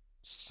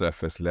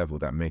surface level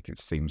that make it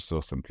seem so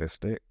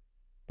simplistic,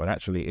 but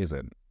actually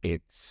isn't.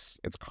 It's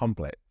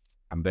complex,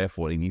 and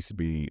therefore it needs to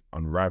be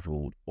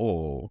unraveled,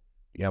 or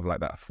you have like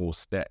that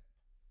 4-step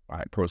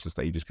process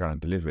that you just kind of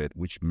delivered,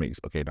 which makes,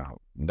 okay, now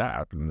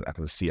that I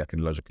can see, I can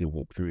logically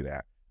walk through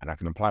that and I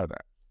can apply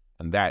that.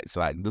 And that's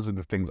like, those are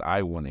the things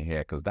I want to hear,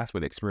 because that's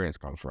where the experience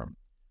comes from.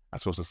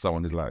 As opposed to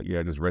someone who's like, yeah,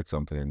 I just read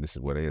something and this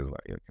is what it is.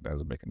 Like, it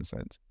doesn't make any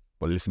sense.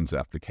 But listening to the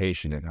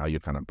application and how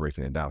you're kind of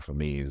breaking it down, for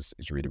me is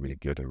really, really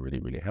good and really,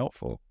 really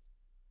helpful.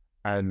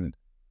 And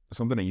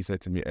something that you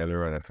said to me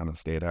earlier that kind of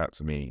stayed out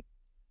to me,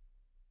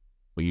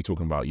 when you're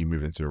talking about you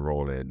moving into a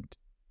role and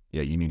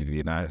yeah, you need to do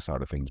the analysis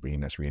side of things, but you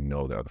necessarily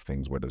know the other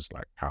things, whether it's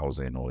like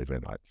housing or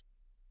even like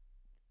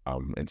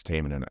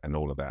entertainment and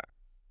all of that.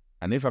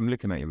 And if I'm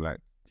looking at you like,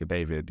 okay,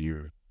 David,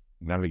 you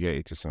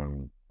navigated to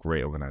some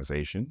great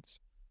organizations,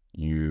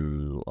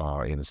 you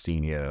are in a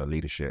senior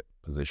leadership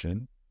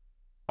position.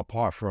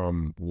 Apart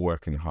from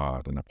working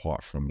hard and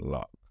apart from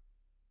luck,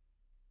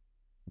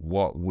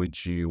 what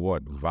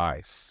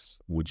advice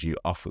would you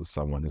offer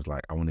someone who's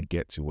like, I want to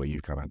get to where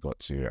you kind of got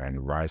to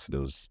and rise to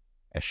those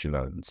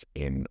echelons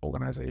in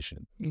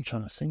organization? I'm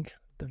trying to think.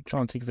 I'm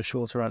trying to think of a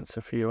shorter answer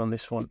for you on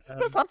this one.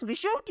 This has to be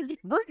short.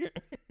 Bring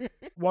it.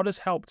 What has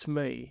helped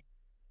me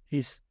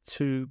is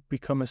to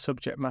become a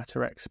subject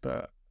matter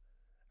expert.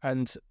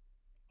 And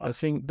I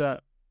think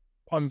that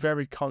I'm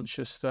very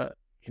conscious that,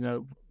 you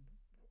know,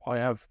 I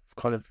have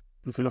kind of,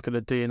 if we look at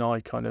the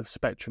D&I kind of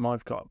spectrum,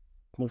 I've got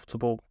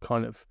multiple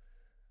kind of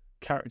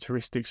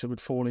characteristics that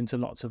would fall into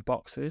lots of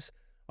boxes.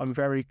 I'm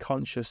very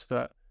conscious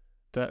that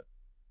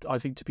I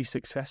think to be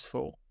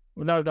successful,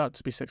 well, no, not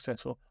to be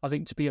successful, I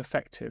think to be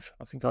effective,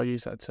 I think I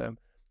use that term,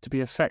 to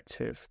be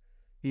effective,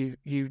 you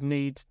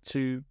need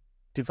to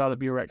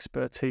develop your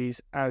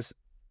expertise as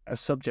a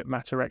subject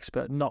matter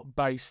expert, not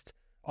based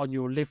on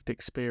your lived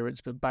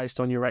experience, but based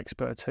on your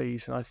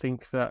expertise. And I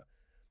think that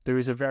there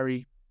is a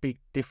very big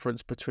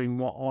difference between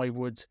what I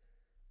would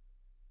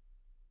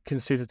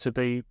consider to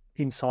be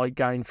insight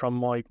gain from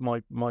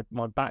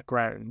my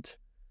background,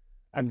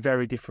 and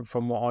very different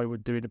from what I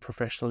would do in a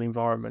professional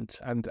environment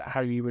and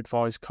how you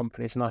advise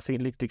companies. And I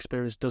think lived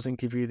experience doesn't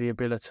give you the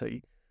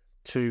ability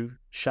to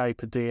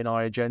shape a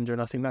D&I agenda.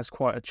 And I think that's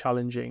quite a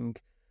challenging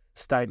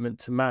statement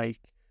to make.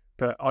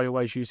 But I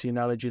always use the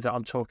analogy that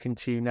I'm talking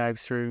to you now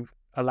through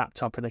a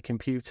laptop and a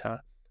computer.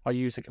 I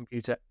use a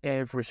computer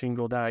every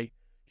single day.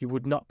 You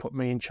would not put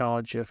me in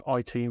charge of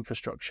IT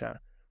infrastructure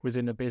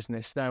within a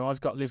business. Now,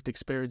 I've got lived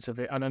experience of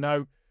it, and I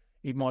know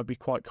it might be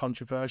quite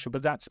controversial,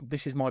 but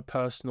this is my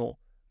personal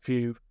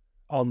view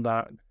on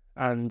that.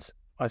 And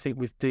I think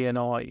with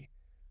D&I,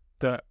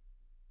 that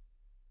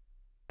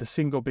the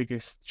single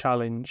biggest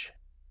challenge,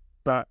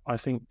 but I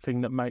think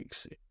thing that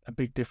makes a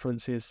big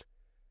difference, is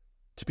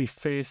to be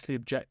fiercely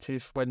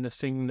objective when the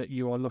thing that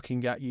you are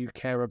looking at, you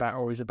care about,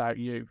 or is about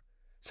you.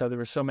 So there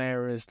are some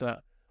areas that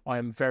I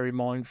am very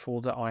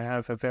mindful that I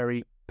have a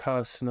very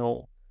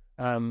personal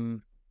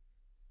kind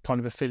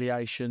of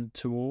affiliation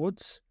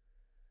towards,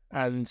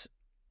 and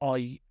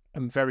I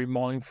am very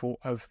mindful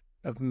of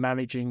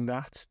managing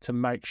that to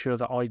make sure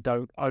that I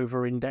don't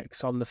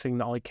over-index on the thing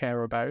that I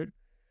care about.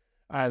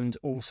 And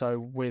also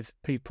with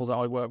people that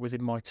I work with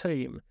in my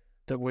team,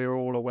 that we're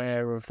all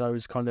aware of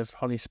those kind of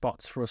honey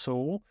spots for us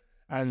all.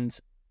 And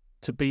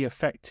to be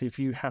effective,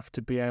 you have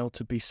to be able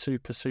to be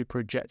super, super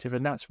objective.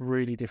 And that's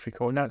really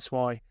difficult. And that's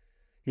why,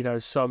 you know,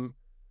 some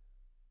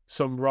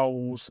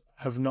roles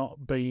have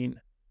not been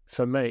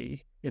for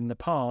me in the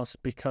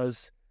past,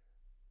 because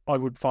I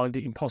would find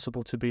it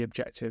impossible to be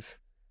objective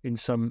in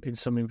some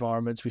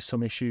environments with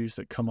some issues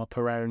that come up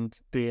around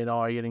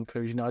D&I and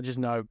inclusion. I just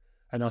know,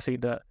 and I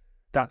think that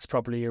that's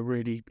probably a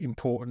really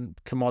important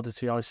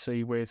commodity I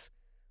see with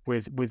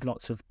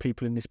lots of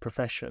people in this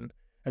profession.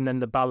 And then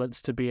the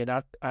balance to be an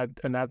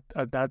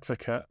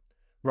advocate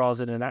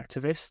rather than an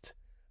activist.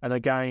 And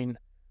again,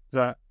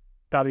 that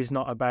is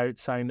not about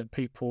saying that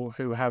people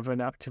who have an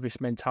activist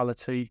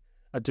mentality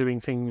are doing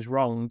things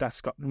wrong.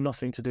 That's got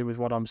nothing to do with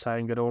what I'm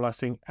saying at all. I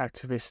think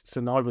activists,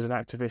 and I was an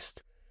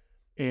activist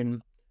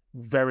in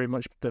very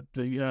much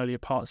the earlier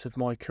parts of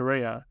my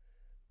career,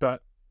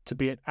 but to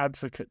be an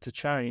advocate to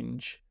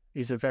change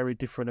is a very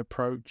different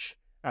approach,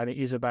 and it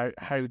is about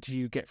how do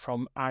you get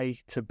from A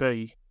to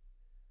B.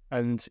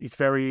 And it's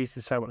very easy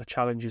to say what the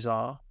challenges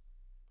are.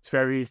 It's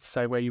very easy to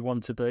say where you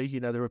want to be. You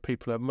know, there are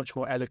people who are much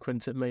more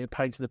eloquent at me and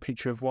painting the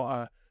picture of what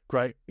a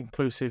great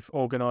inclusive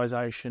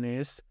organisation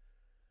is.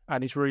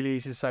 And it's really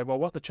easy to say, well,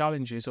 what the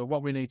challenge is or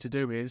what we need to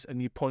do is,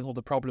 and you point all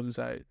the problems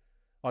out.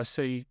 I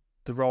see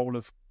the role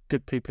of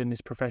good people in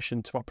this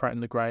profession to operate in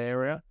the grey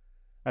area.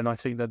 And I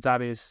think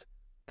that is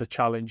the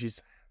challenge,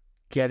 is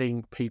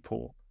getting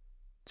people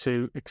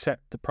to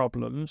accept the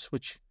problems,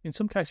 which in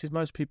some cases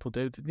most people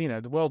do. You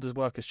know, the world as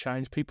work has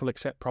changed. People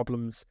accept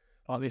problems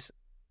like this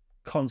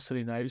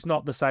constantly now. It's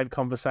not the same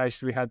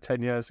conversation we had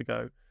 10 years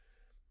ago.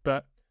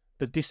 But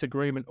the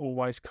disagreement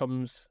always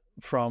comes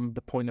from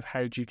the point of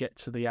how do you get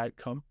to the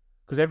outcome.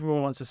 because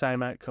everyone wants the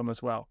same outcome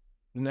as well.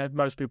 And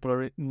most people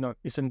are not,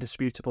 it's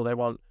indisputable. They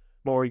want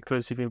more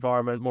inclusive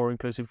environment, more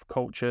inclusive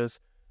cultures,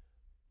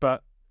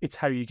 but it's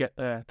how you get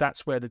there.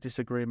 That's where the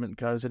disagreement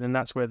goes in, and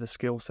that's where the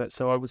skill set.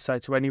 So I would say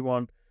to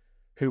anyone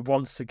who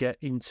wants to get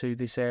into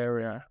this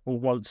area or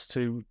wants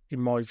to, in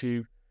my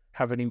view,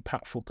 have an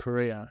impactful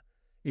career,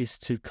 is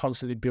to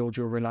constantly build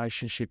your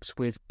relationships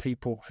with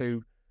people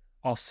who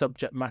are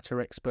subject matter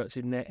experts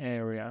in their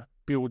area,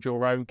 build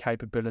your own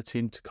capability,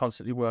 and to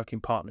constantly work in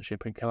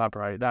partnership and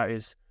collaborate. That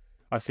is,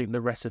 I think,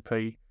 the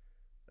recipe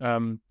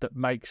that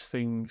makes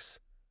things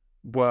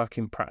work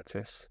in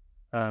practice.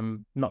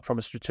 Not from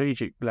a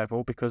strategic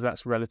level, because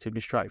that's relatively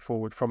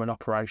straightforward. From an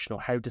operational,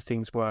 how do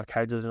things work?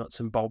 How do the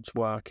nuts and bolts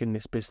work in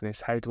this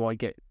business? How do I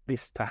get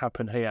this to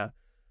happen here?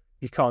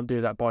 You can't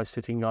do that by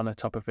sitting on the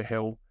top of a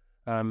hill,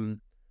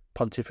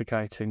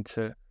 pontificating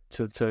to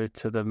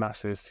the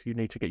masses. You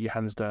need to get your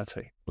hands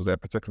dirty. Was there a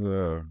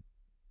particular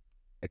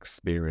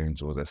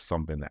experience, or was there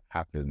something that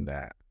happened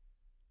that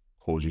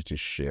caused you to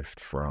shift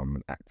from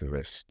an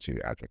activist to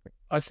advocate?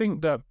 I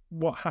think that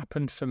what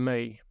happened for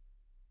me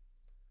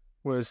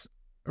was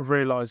a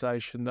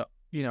realization that,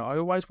 I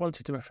always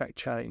wanted to affect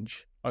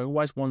change. I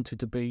always wanted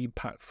to be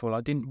impactful.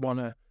 I didn't want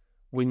to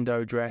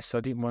window dress. I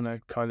didn't want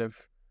to kind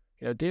of,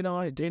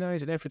 DNA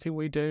is in everything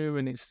we do,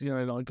 and it's,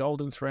 like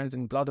golden threads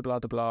and blah, blah, blah,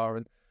 blah.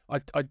 And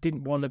I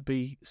didn't want to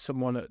be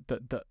someone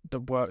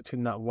that worked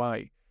in that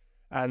way.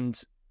 And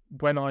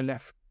when I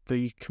left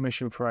the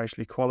Commission for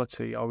Racial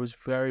Equality, I was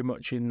very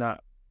much in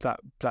that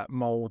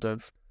mold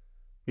of,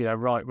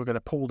 right, we're going to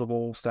pull the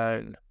walls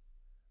down.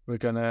 We're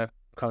going to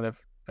kind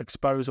of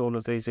expose all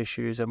of these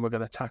issues, and we're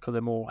going to tackle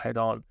them all head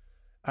on.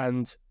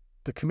 And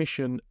the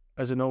Commission,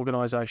 as an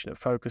organisation that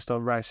focused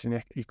on race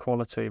and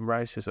equality and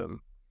racism,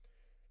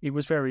 it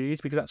was very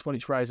easy because that's what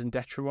its raison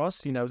d'etre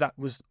was. That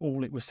was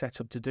all it was set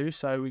up to do.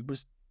 So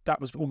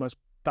that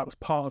was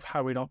part of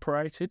how it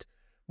operated.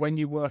 When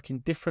you work in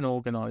different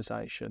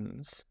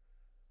organisations,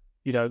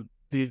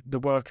 the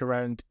work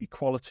around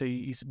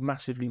equality is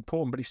massively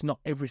important, but it's not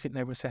everything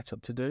they were set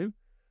up to do.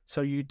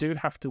 So you do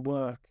have to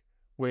work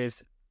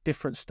with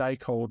different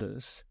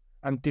stakeholders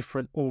and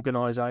different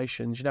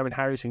organisations. In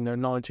housing, there are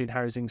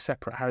 19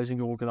 separate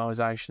housing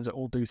organisations that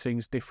all do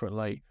things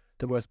differently.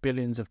 They're worth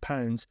billions of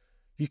pounds.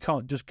 You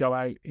can't just go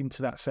out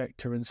into that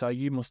sector and say,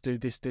 you must do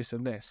this, this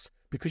and this,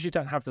 because you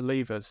don't have the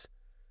levers.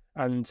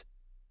 And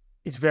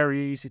it's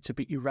very easy to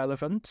be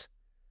irrelevant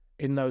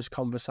in those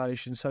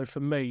conversations. So for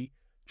me,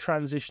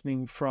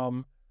 transitioning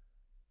from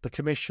the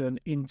Commission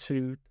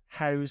into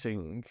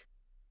housing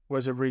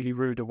was a really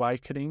rude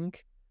awakening,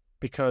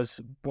 because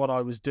what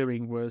I was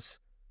doing was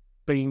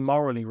being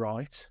morally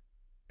right,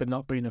 but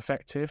not being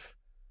effective,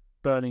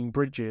 burning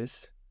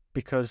bridges,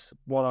 because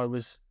what I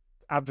was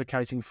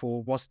advocating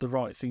for was the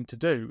right thing to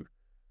do,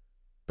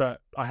 but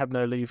I had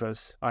no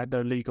levers. I had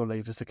no legal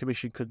levers. The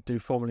Commission could do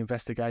formal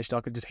investigation.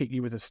 I could just hit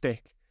you with a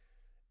stick.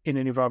 In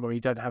an environment where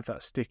you don't have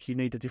that stick, you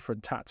need a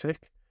different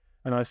tactic.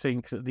 And I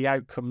think that the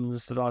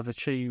outcomes that I've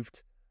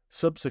achieved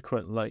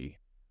subsequently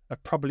are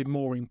probably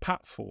more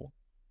impactful,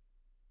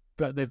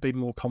 but they've been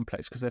more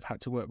complex because they've had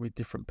to work with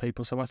different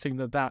people. So I think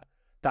that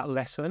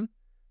lesson,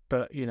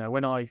 but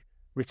when I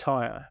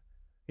retire,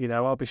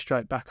 I'll be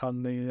straight back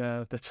on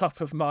the top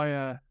of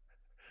my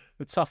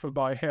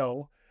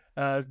hill,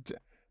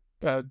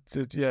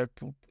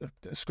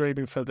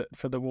 screaming for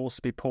the walls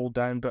to be pulled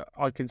down. But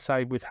I can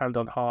say with hand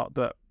on heart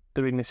that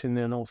doing this in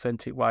an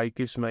authentic way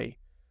gives me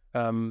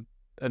a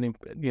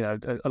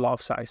lot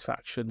of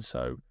satisfaction.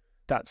 So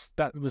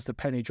that was the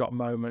penny drop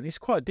moment. It's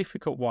quite a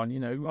difficult one.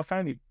 I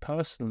found it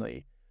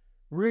personally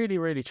really,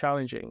 really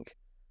challenging.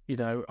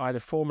 I had a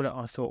formula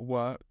I thought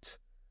worked,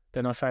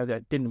 then I found that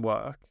it didn't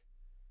work,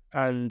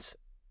 and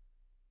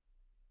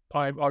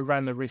I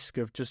ran the risk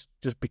of just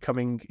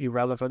becoming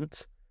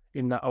irrelevant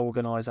in that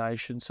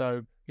organisation.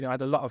 So I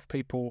had a lot of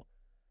people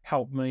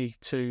help me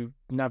to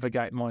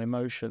navigate my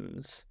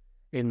emotions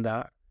in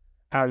that,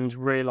 and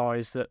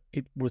realise that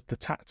it was the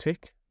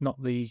tactic,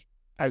 not the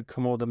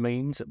outcome or the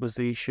means, that was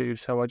the issue.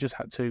 So I just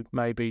had to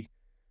maybe,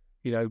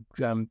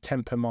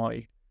 temper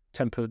my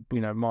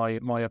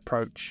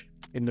approach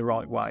in the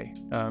right way,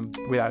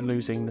 without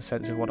losing the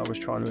sense of what I was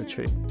trying to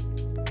achieve.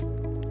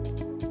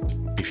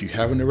 If you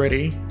haven't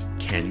already,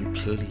 can you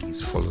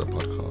please follow the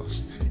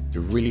podcast? It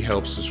really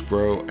helps us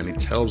grow, and it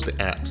tells the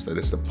apps that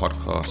it's a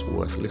podcast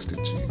worth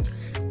listening to,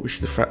 which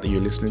the fact that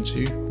you're listening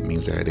to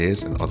means that it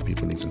is, and other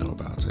people need to know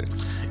about it.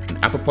 In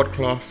Apple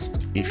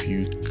Podcast, if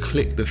you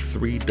click the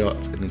 3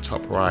 dots in the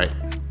top right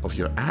of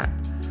your app,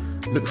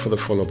 look for the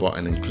follow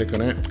button and click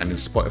on it. And in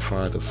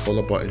Spotify, the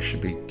follow button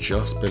should be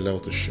just below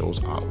the show's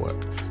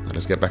artwork. Now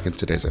let's get back into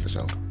today's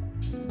episode.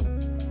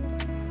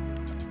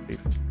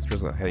 It's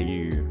just like how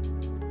you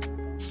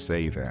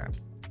say that.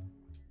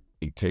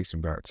 It takes me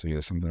back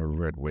to something I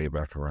read way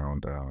back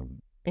around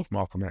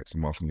Malcolm X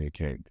and Martin Luther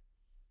King.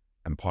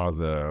 And part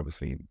of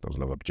obviously, there was a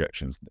lot of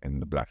objections in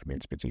the Black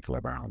community, in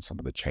particular, around some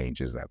of the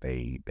changes that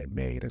they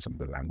made and some of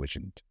the language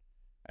and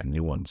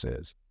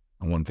nuances.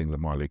 And one thing that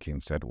Martin Luther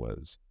King said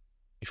was,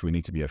 if we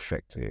need to be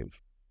effective,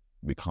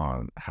 we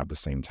can't have the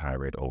same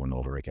tirade over and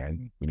over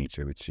again. We need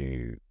to be able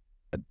to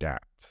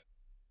adapt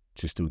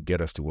to still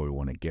get us to where we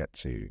want to get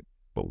to,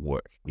 but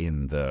work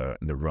in the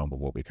realm of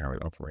what we're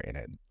currently operating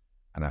in.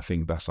 And I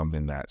think that's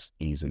something that's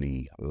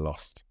easily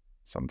lost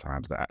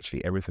sometimes, that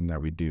actually everything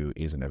that we do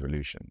is an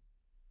evolution.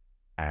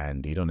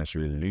 And you don't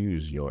necessarily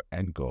lose your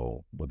end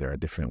goal, but there are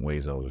different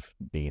ways of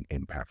being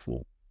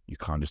impactful. You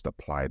can't just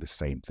apply the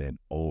same thing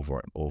over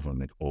and over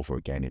and over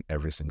again in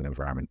every single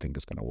environment think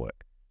it's going to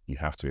work. You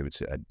have to be able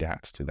to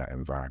adapt to that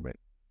environment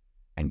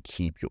and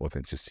keep your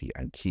authenticity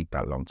and keep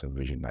that long-term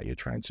vision that you're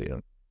trying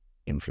to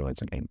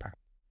influence and impact.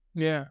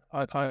 Yeah,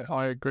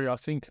 I agree. I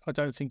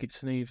don't think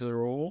it's an either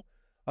or.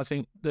 I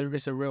think there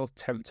is a real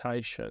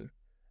temptation,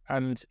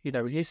 and it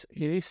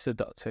is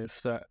seductive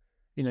that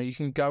you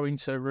can go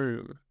into a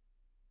room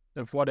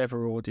of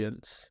whatever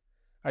audience,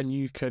 and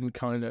you can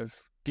kind of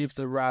give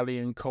the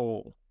rallying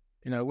call.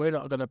 We're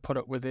not going to put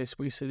up with this.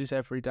 We see this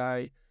every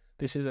day.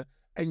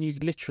 And you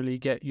literally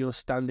get your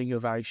standing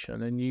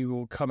ovation, and you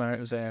will come out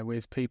of there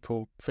with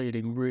people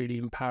feeling really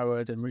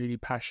empowered and really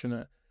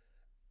passionate.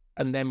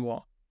 And then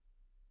what?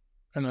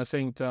 And I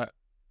think that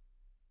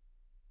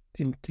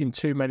in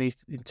too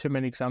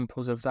many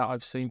examples of that,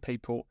 I've seen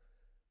people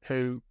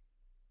who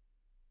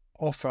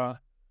offer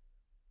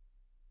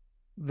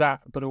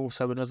that, but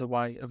also another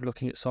way of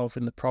looking at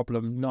solving the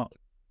problem, not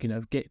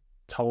get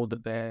told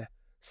that they're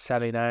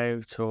selling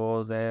out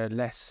or they're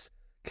less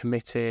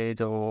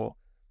committed or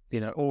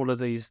all of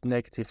these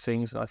negative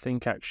things. And I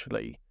think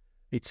actually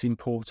it's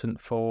important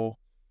for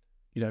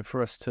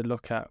us to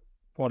look at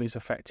what is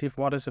effective,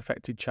 what has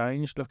affected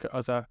change, look at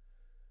other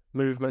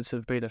movements that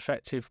have been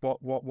effective,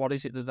 what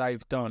is it that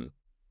they've done.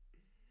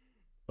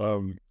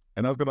 And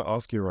I was going to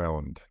ask you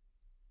around,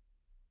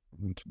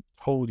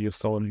 told you're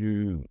someone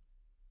who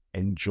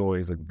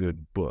enjoys a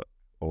good book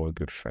or a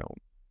good film,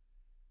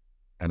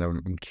 and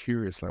I'm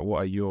curious, like, what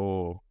are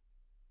your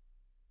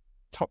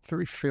top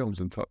 3 films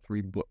and top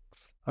 3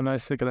 books? I know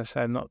they're going to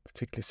say I'm not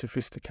particularly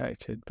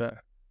sophisticated, but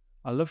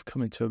I love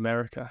Coming to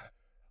America.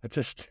 I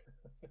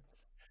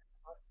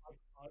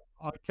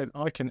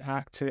can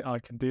act it. I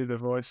can do the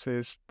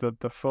voices,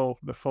 the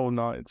full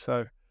night.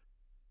 So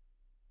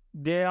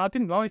yeah, I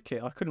didn't like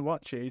it. I couldn't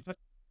watch it.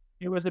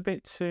 It was a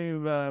bit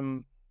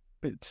too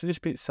just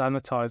a bit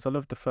sanitized. I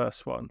loved the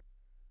first one,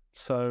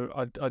 so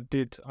I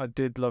did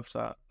love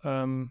that.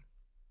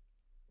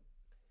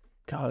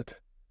 God,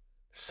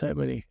 so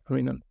many. I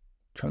mean, I'm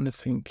trying to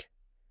think.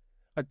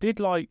 I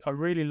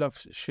really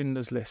loved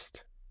Schindler's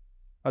List.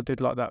 I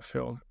did like that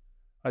film.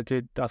 I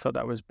thought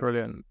that was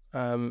brilliant.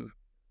 I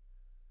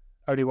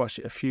only watched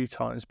it a few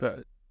times,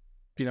 but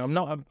I'm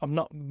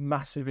not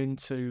massive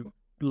into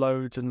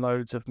loads and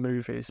loads of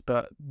movies,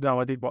 but no,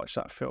 I did watch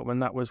that film,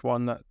 and that was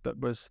one that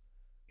was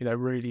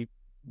really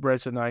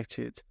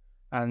resonated,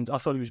 and I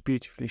thought it was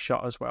beautifully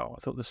shot as well.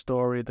 I thought the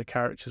story, the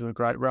characters were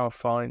great. Ralph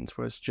Fiennes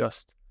was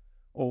just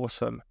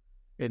awesome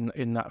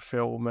in that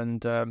film,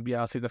 and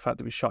I think the fact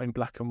that it was shot in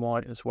black and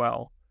white as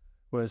well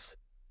was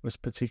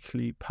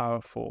particularly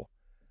powerful.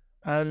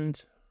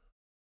 And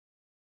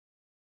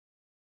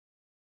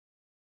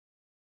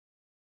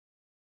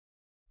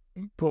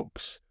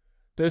books,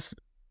 this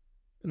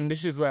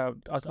is where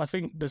I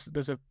think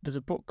there's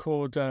a book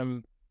called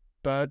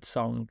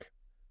Birdsong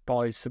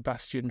by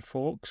Sebastian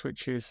Faulks,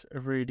 which is a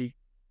really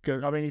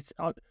good. I mean, it's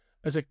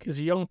as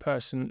a young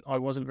person, I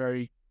wasn't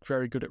very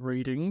good at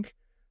reading,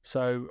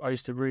 so I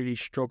used to really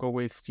struggle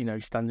with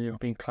standing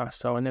up in class.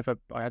 So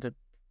I had a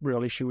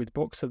real issue with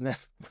books, and then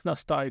when I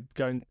started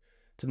going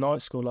to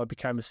night school, I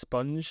became a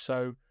sponge.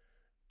 So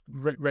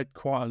read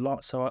quite a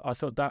lot. So I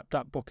thought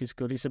that book is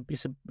good. It's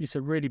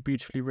a really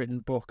beautifully written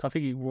book. I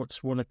think it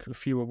won a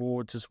few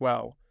awards as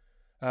well.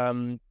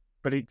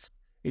 But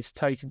it's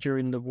taken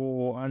during the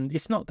war, and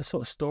it's not the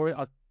sort of story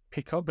I'd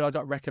pick up, but I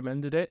got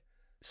recommended it,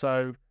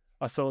 so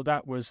I thought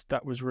that was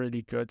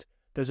really good.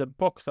 There's a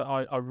book that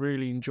I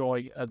really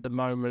enjoy at the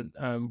moment,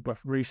 but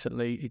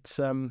recently it's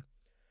a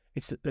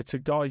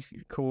guy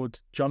called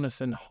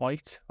Jonathan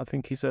Haidt. I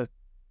think he's a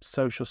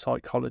social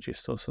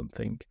psychologist or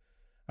something,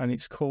 and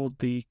it's called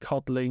The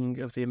Coddling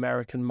of the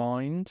American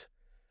Mind,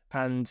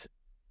 and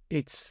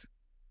it's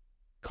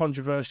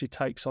controversially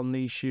takes on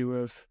the issue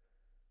of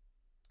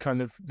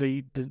kind of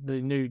the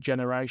new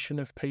generation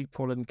of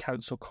people and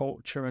cancel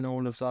culture and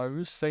all of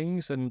those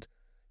things, and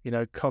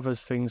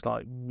covers things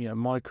like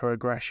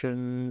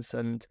microaggressions,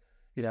 and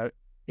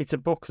it's a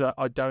book that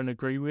I don't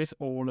agree with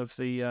all of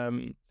the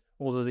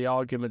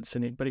arguments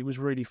in it, but it was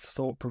really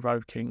thought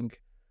provoking,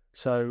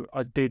 so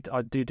I did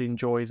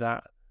enjoy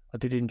that. I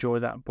did enjoy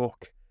that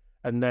book.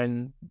 And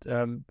then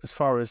as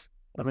far as,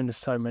 I mean, there's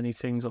so many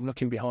things. I'm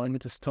looking behind me,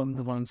 there's tons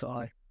of ones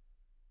that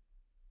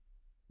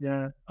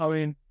I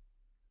mean,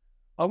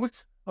 I would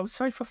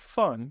say for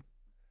fun,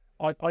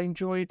 I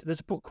enjoyed, there's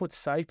a book called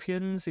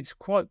Sapiens. It's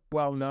quite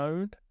well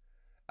known,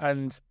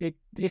 and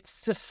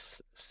it's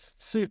just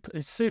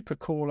super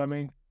cool. I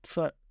mean,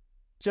 for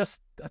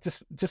just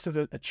as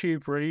a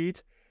tube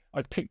read,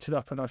 I picked it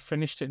up and I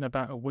finished it in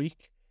about a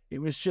week. It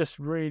was just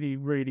really,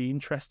 really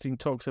interesting.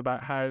 Talks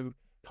about how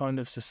kind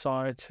of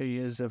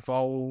society has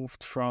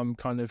evolved from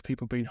kind of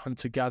people being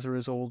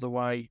hunter-gatherers all the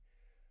way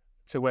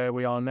to where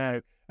we are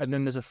now. And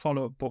then there's a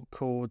follow-up book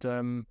called,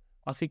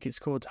 I think it's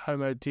called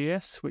Homo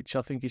Deus, which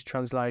I think is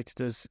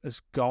translated as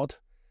God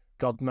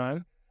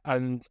Man.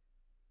 And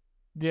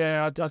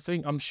yeah,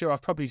 I'm sure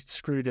I've probably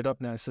screwed it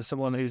up now. So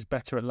someone who's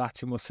better at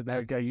Latin will say, "There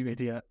we go, you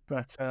idiot."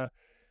 But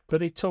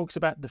it talks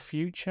about the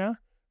future.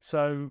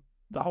 So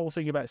the whole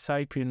thing about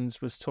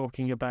Sapiens was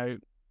talking about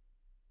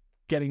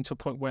getting to a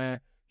point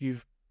where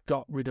you've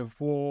got rid of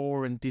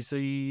war and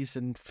disease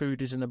and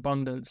food is in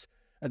abundance.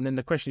 And then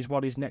the question is,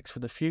 what is next for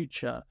the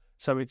future?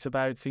 So it's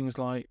about things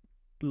like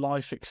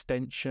life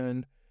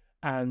extension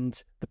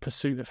and the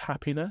pursuit of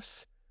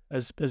happiness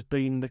as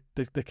being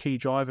the key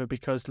driver,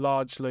 because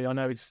largely, I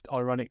know it's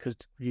ironic because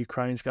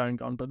Ukraine's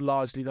going on, but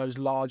largely those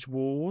large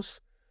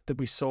wars that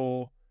we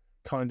saw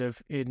kind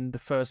of in the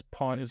first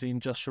part of the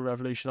Industrial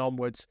Revolution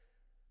onwards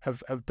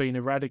have been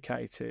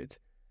eradicated.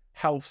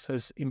 Health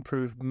has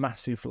improved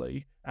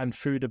massively, and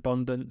food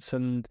abundance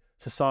and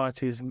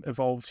society has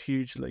evolved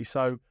hugely.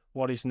 So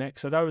what is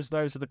next? So those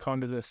are the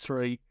kind of the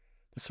three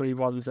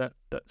ones that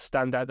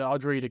stand out that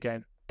I'd read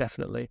again,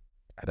 definitely.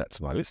 Add that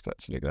to my list,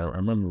 actually. I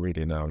remember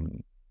reading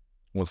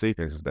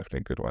Sapiens is definitely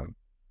a good one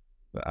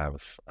that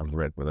I've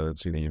read, but I don't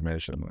see that you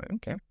mentioned. I'm like,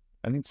 okay,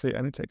 I need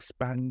to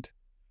expand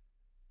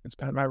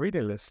my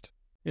reading list.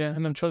 Yeah,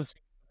 and I'm trying to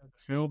think of a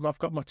film. I've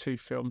got my 2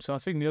 films. So I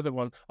think the other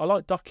one, I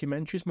like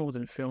documentaries more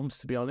than films,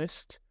 to be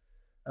honest.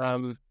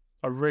 I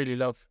really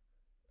love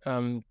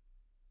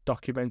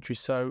documentaries.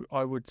 So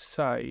I would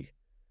say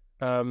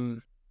I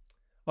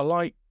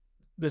like,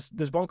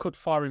 there's one called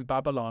Fire in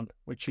Babylon,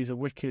 which is a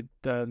wicked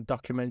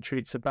documentary.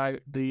 It's about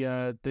the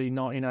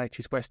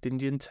 1980s West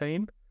Indian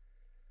team.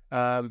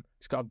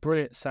 It's got a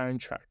brilliant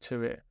soundtrack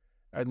to it.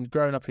 And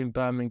growing up in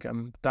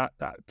Birmingham, that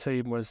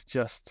team was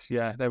just,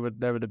 they were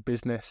the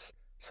business.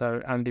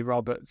 So Andy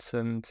Roberts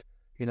and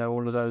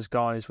all of those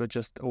guys were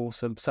just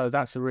awesome. So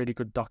that's a really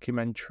good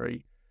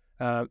documentary.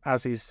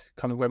 As is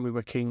kind of When We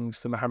Were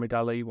Kings, the Muhammad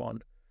Ali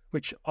one,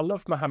 which I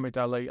love Muhammad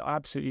Ali.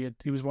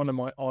 He was one of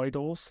my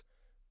idols.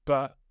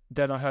 But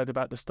then I heard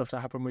about the stuff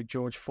that happened with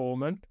George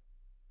Foreman.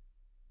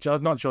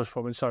 Not George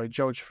Foreman, sorry,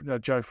 Joe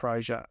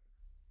Frazier.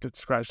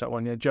 Scratch that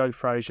one, yeah. Joe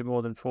Frazier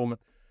more than Foreman.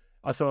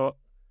 I thought,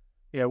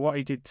 what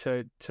he did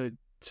to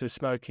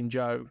Smoking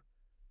Joe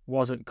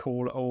wasn't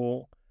cool at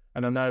all.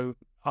 And I know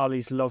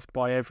Ali's loved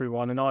by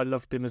everyone, and I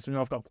loved him as well.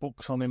 I've got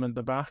books on him at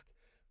the back.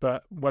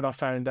 But when I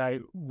found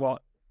out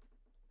what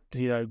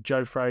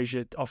Joe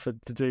Frazier offered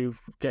to do,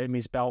 get him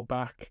his belt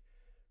back,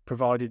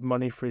 provided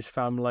money for his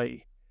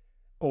family,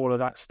 all of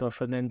that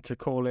stuff, and then to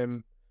call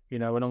him,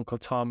 an Uncle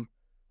Tom,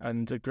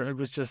 and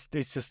it's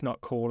just not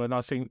cool. And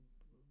I think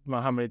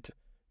Muhammad,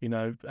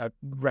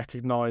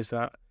 recognised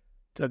that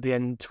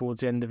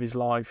towards the end of his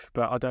life,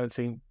 but I don't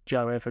think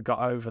Joe ever got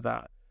over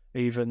that,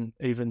 even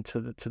to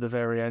the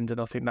very end.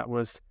 And I think that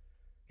was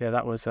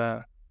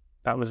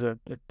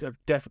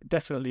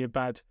definitely a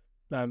bad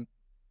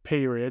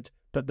period.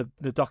 But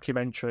the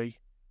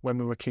documentary When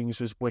We Were Kings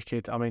was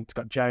wicked. I mean, it's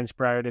got James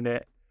Brown in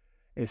it.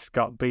 It's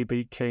got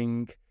BB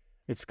King.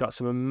 It's got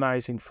some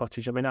amazing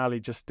footage. I mean,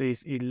 Ali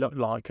he looked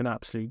like an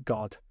absolute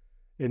god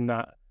in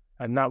that.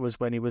 And that was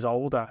when he was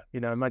older.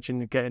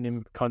 Imagine getting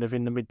him kind of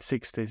in the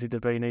mid-60s, he'd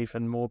have been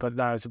even more. But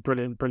that was a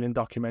brilliant, brilliant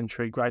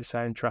documentary, great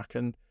soundtrack,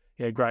 and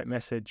great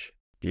message.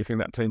 Do you think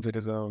that tainted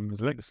his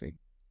legacy?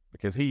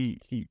 Because he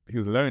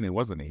was learning,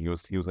 wasn't he? He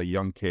was a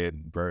young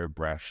kid, very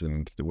brash,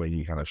 and the way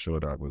he kind of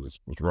showed up was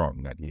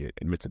wrong. That he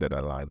admitted it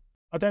alive.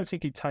 I don't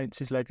think it taints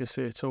his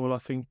legacy at all. I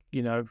think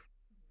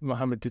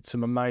Muhammad did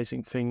some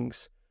amazing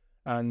things.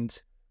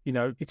 And,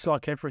 it's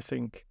like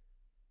everything.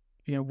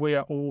 We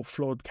are all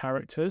flawed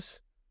characters.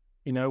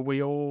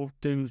 We all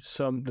do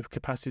the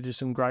capacity to do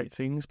some great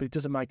things, but it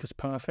doesn't make us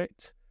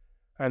perfect.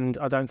 And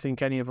I don't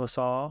think any of us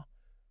are.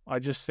 I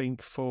just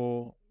think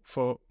for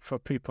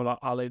people like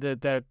Ali,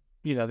 they're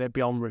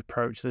beyond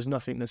reproach. There's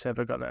nothing that's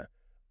ever going to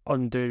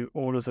undo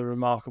all of the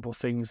remarkable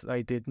things that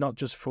they did, not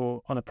just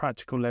on a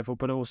practical level,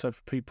 but also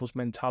for people's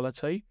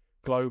mentality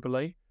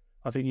globally.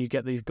 I think you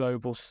get these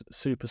global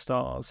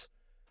superstars.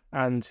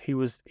 And he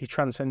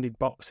transcended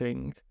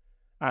boxing,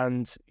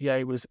 and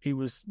he was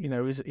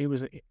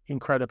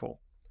incredible.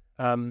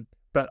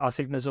 But I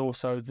think there's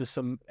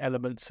some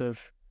elements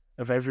of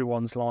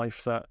everyone's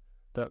life that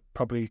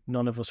probably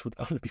none of us would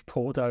only be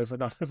poured over.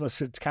 None of us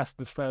should cast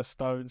the first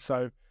stone.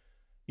 So,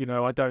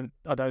 I don't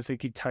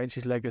think he taints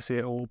his legacy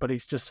at all. But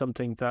it's just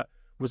something that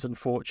was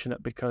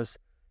unfortunate because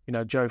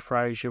Joe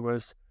Frazier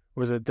was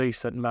a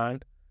decent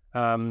man,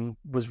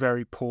 was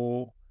very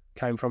poor,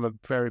 came from a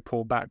very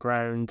poor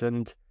background,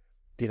 and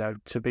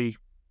to be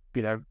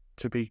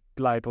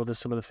labelled as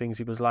some of the things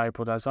he was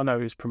labelled as. I know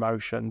it was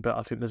promotion, but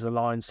I think there's a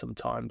line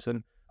sometimes,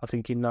 and I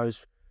think in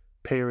those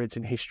periods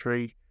in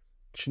history,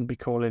 shouldn't be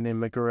calling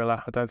him a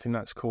gorilla. I don't think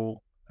that's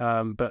cool.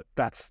 But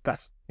that's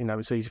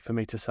it's easy for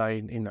me to say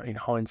in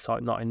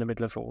hindsight, not in the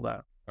middle of all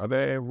that. Are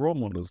there role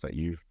models that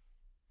you've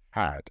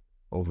had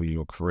over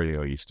your career,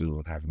 or you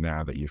still have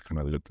now, that you've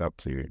kind of looked up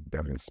to, that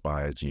have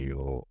inspired you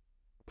or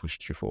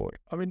pushed you forward?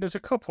 I mean, there's a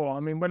couple. I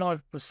mean, when I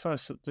was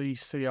first at the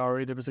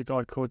CRE, there was a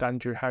guy called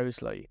Andrew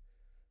Housley,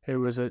 who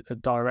was a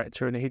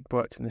director, and he'd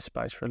worked in this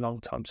space for a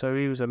long time. So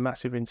he was a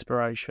massive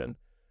inspiration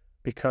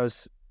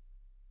because,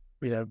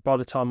 by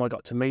the time I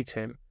got to meet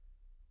him,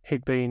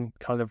 he'd been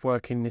kind of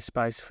working in this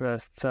space for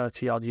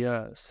 30 odd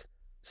years.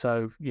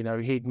 So,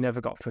 he'd never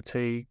got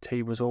fatigued.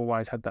 He was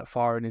always had that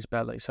fire in his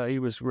belly. So he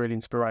was really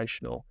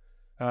inspirational.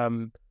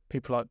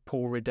 People like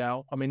Paul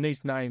Riddell. I mean,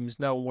 these names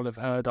no one will have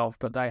heard of,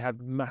 but they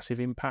had massive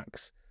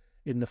impacts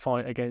in the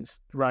fight against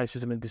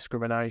racism and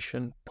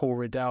discrimination. Paul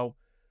Riddell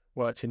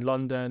worked in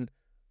London,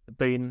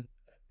 been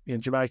a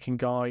Jamaican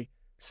guy,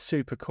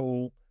 super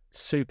cool,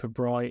 super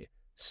bright,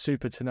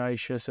 super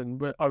tenacious, and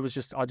I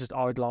just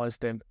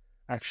idolised him.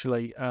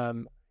 Actually,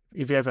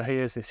 if he ever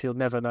hears this, he'll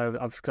never know.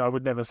 I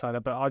would never say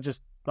that, but I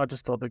just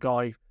thought the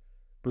guy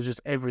was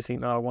just everything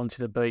that I wanted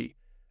to be.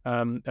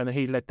 And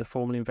he led the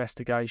formal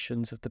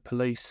investigations of the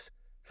police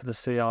for the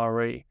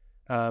CRE,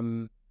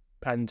 and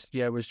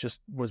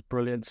was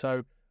brilliant.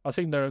 So I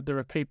think there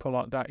are people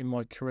like that in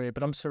my career,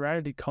 but I'm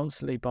surrounded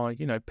constantly by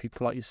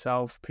people like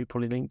yourself,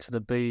 people linked to the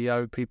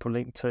BEO, people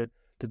linked to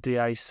the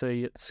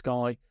DAC at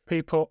Sky,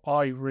 people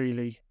I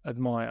really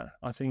admire.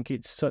 I think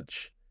it's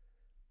such.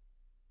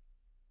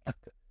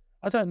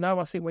 I don't know.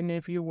 I think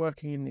whenever you're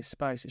working in this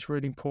space, it's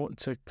really important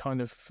to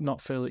kind of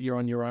not feel that you're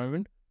on your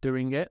own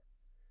doing it,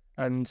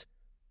 and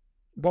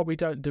what we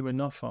don't do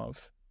enough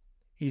of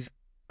is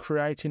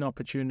creating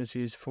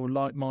opportunities for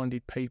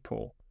like-minded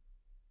people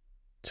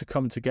to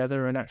come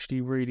together and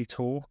actually really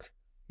talk.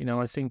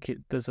 I think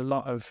there's a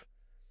lot of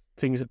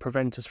things that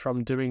prevent us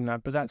from doing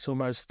that, but that's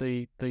almost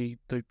the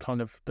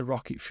kind of the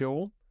rocket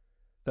fuel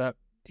that,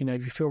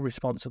 if you feel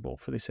responsible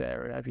for this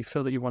area, if you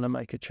feel that you want to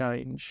make a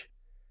change,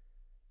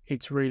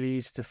 it's really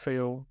easy to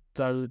feel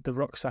though the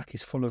rucksack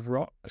is full of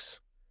rocks.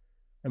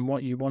 And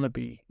what you want to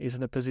be is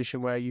in a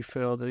position where you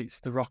feel that it's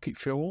the rocket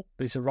fuel.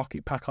 There's a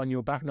rocket pack on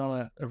your back,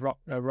 not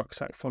a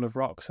rucksack full of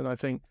rocks. And I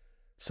think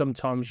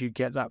sometimes you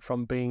get that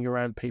from being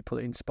around people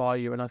that inspire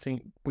you. And I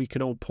think we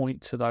can all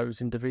point to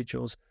those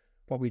individuals.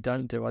 What we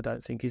don't do, I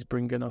don't think, is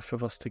bring enough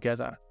of us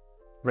together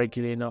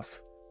regularly enough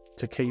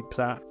to keep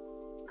that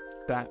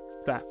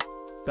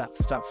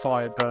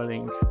fire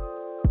burning.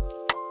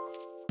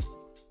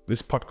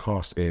 This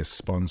podcast is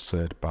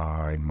sponsored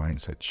by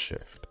Mindset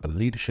Shift, a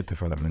leadership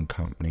development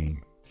company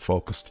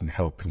focused on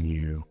helping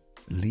you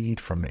lead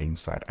from the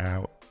inside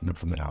out, not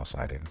from the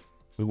outside in.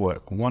 We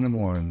work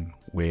one-on-one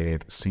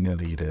with senior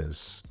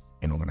leaders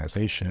in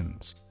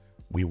organizations.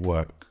 We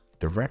work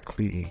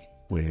directly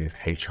with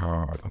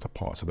HR and other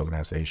parts of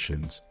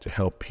organizations to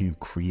help you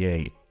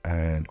create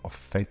an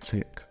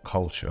authentic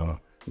culture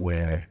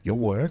where your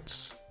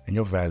words and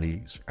your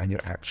values and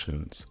your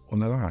actions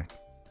all align.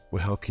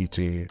 We'll help you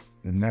to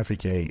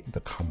navigate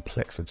the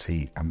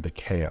complexity and the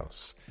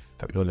chaos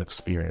that you'll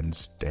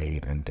experience day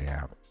in and day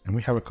out. And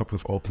we have a couple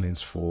of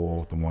openings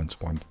for the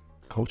one-to-one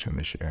coaching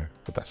this year.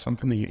 But that's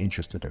something that you're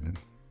interested in.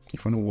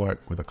 If you want to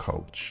work with a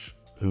coach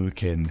who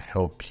can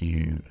help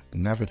you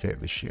navigate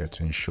this year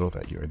to ensure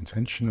that you're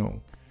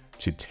intentional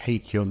to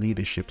take your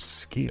leadership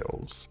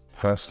skills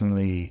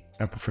personally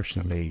and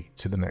professionally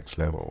to the next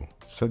level,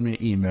 send me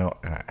an email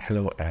at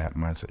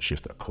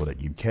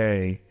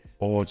hello@mindsetshift.co.uk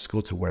or just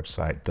go to the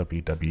website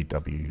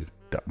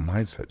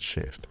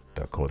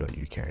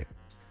www.mindsetshift.co.uk.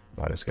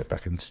 Now let's get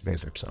back into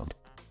today's episode.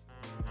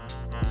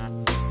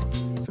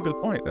 That's a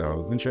good point,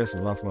 though. It's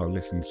interesting. Last night I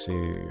listened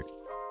to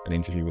an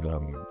interview with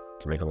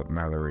Jamaica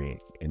Mallory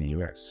in the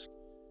US,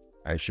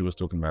 and she was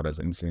talking about an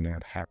incident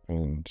that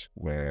happened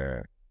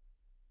where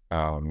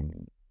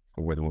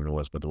where the woman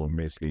was, but the woman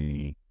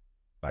basically,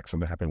 like,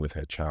 something happened with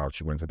her child.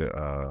 She went to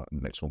the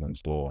next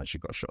woman's door and she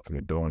got shot through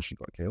the door and she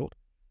got killed.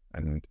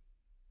 And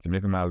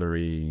Jamaica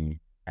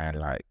Mallory and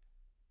like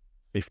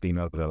 15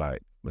 other,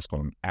 like, let's call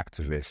them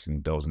activists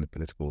and those in the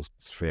political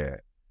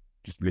sphere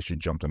just literally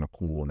jumped on a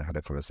call and had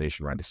a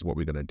conversation, right? This is what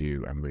we're going to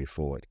do and move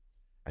forward.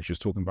 And she was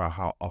talking about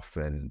how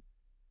often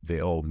they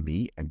all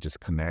meet and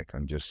just connect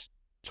and just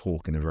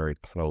talk in a very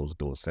closed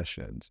door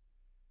sessions.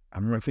 I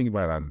remember thinking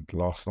about that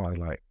last night,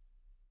 like,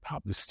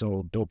 that was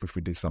so dope if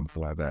we did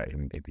something like that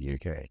in the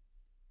UK.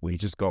 We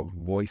just got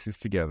voices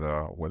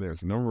together, whether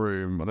it's in a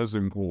room, on a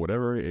Zoom call,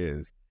 whatever it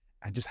is,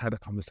 and just had a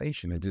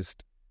conversation and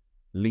just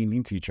leaned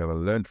into each other,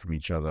 learned from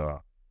each other,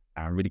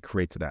 and really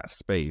created that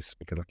space.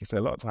 Because like you said,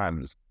 a lot of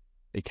times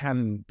it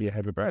can be a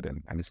heavy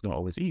burden and it's not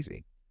always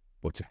easy.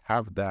 But to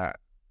have that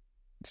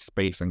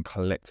space and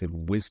collective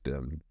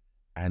wisdom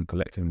and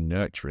collective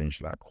nurturing,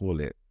 should I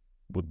call it,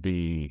 would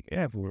be,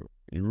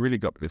 you really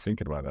got me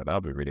thinking about that.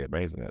 That'd be really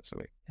amazing,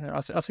 actually. Yeah,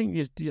 I think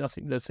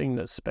the thing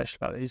that's special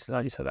about it is,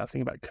 like you said, that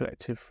thing about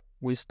collective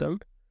wisdom.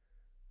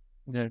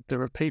 There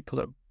are people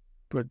that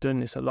were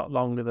doing this a lot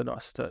longer than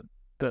us. That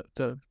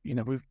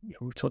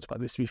we've talked about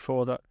this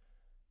before. That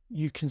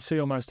you can see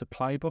almost a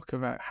playbook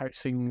about how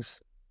things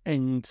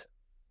end.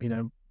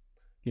 You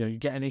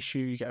get an issue,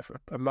 you get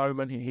a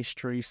moment in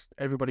history.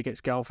 Everybody gets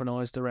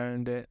galvanized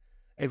around it.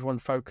 Everyone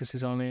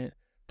focuses on it.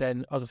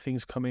 Then other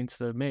things come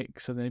into the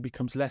mix, and then it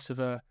becomes less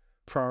of a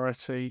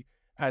priority.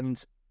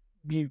 And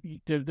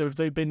there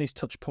have been these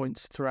touch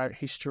points throughout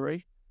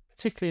history,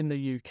 particularly in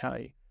the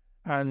UK,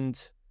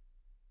 and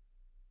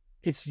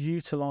it's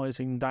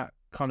utilising that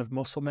kind of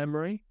muscle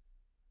memory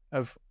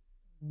of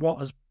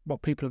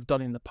what people have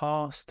done in the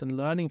past and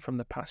learning from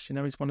the past.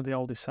 It's one of the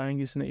oldest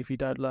sayings, isn't it? If you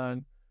don't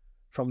learn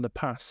from the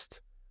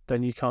past,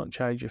 then you can't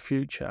change your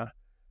future.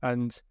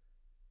 And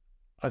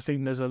I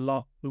think there's a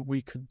lot that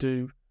we could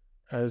do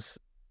as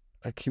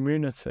a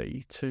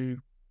community to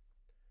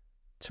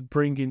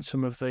bring in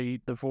some of the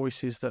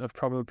voices that have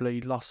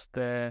probably lost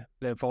their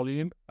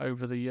volume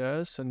over the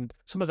years. And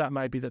some of that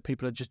may be that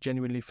people are just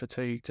genuinely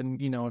fatigued.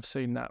 And, I've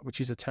seen that, which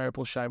is a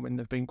terrible shame when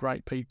there've been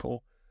great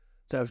people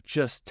that have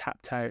just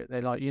tapped out.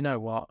 They're like, you know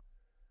what?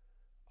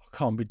 I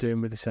can't be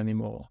doing with this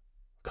anymore.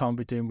 I can't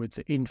be doing with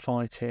the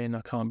infighting.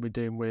 I can't be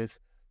doing with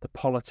the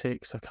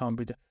politics.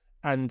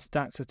 And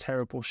that's a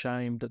terrible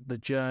shame that the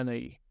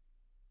journey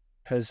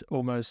has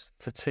almost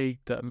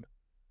fatigued them,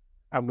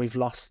 and we've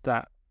lost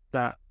that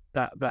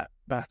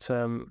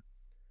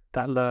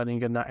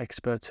learning and that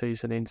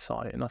expertise and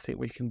insight. And I think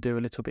we can do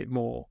a little bit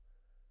more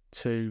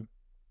to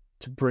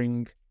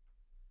bring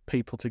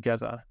people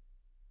together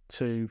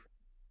to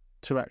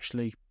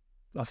actually,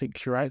 I think,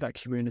 curate that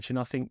community. And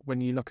I think when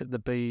you look at the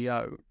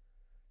BEO,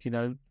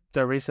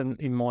 there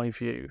isn't, in my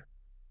view,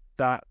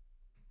 that,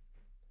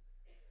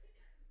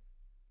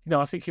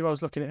 I think if I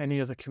was looking at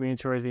any other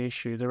community or the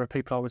issue, there are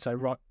people I would say,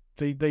 right,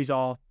 these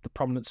are the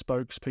prominent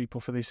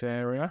spokespeople for this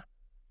area.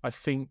 I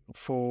think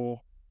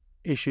for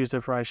issues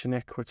of race and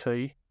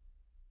equity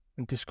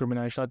and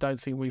discrimination, I don't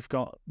think we've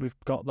got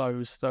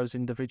those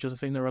individuals. I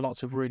think there are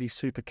lots of really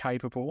super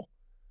capable,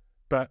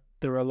 but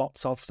there are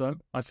lots of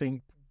them. I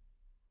think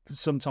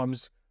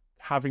sometimes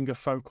having a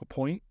focal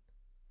point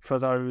for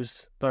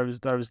those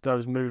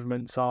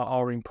movements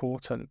are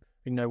important.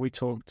 We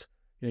talked.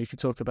 You could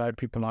talk about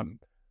people like,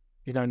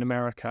 in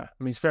America.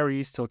 I mean, it's very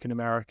easy talking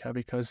America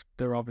because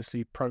they're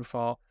obviously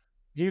profile.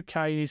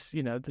 UK is,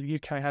 the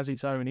UK has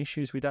its own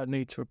issues. We don't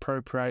need to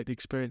appropriate the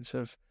experience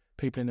of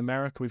people in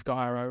America. We've got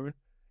our own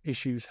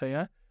issues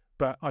here.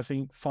 But I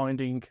think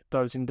finding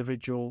those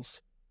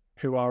individuals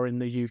who are in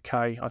the UK,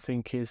 I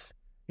think is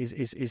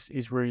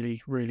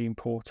really, really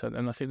important.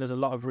 And I think there's a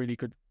lot of really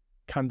good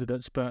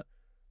candidates, but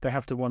they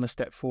have to want to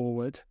step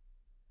forward.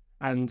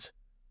 And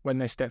when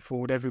they step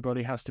forward,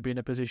 everybody has to be in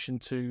a position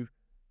to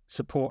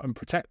support and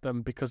protect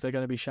them, because they're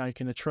going to be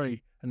shaking a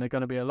tree and there are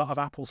going to be a lot of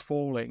apples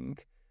falling,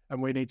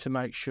 and we need to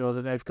make sure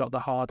that they've got the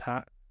hard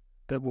hat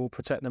that will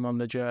protect them on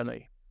the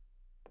journey.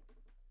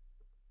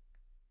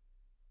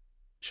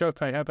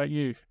 Chopin, how about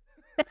you?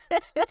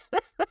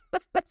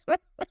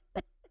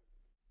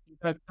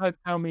 Don't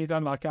tell me you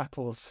don't like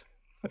apples.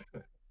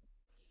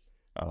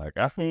 I like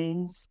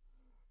apples,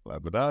 I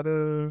like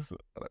bananas,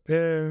 I like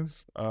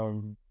pears.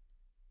 No,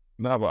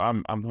 but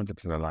I'm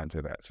 100% aligned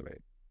to that, actually.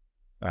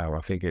 I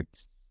think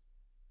it's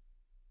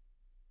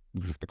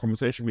the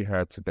conversation we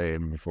had today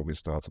and before we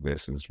started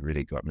this has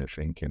really got me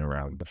thinking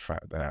around the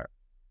fact that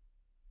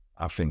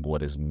I think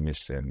what is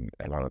missing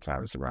a lot of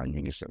times is around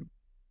unison.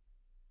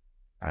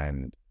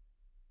 And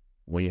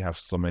when you have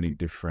so many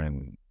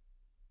different,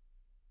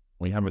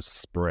 when you have a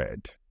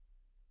spread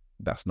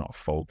that's not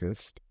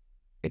focused,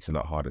 it's a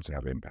lot harder to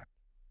have impact.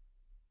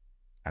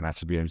 And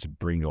actually being able to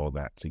bring all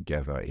that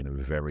together in a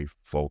very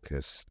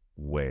focused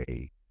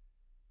way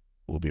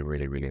will be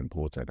really, really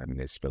important. And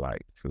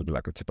it'll be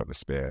like a tip of the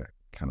spear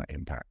kind of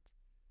impact.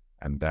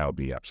 And that'll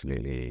be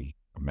absolutely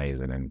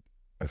amazing. And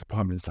as a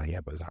part it's like, yeah,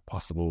 but is that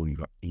possible? You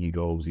got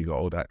egos, you got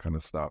all that kind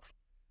of stuff.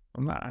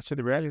 I'm like, actually,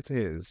 the reality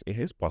is, it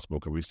is possible,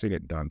 because we've seen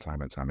it done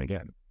time and time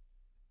again.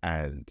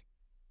 And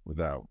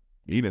without,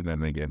 even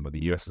then again, but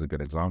the US is a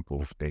good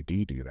example. They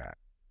do that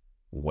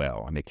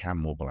well, and they can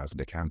mobilize,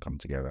 they can come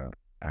together.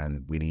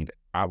 And we need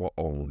our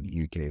own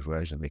UK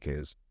version,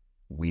 because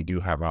we do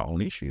have our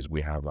own issues.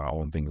 We have our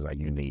own things that are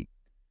unique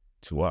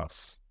to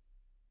us.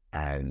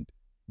 And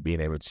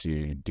being able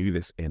to do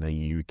this in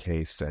a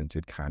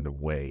UK-centered kind of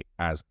way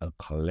as a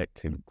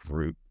collective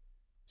group,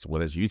 as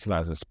well as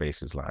utilizing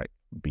spaces like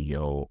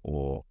BO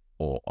or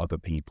other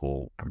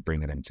people and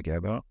bringing them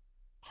together,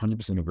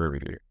 100% agree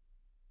with you.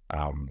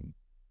 I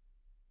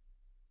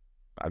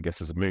guess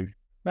it's a move.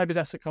 Maybe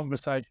that's a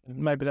conversation.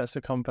 Maybe that's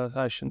a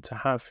conversation to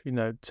have.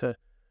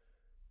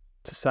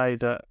 To say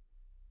that,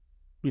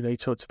 you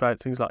talked about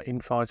things like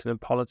infighting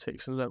and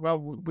politics, and that, well,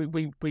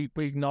 we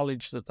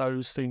acknowledge that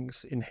those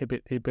things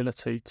inhibit the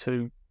ability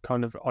to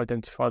kind of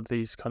identify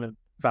these kind of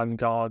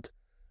vanguard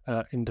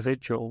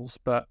individuals,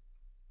 but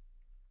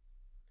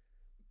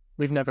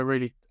we've never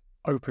really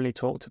openly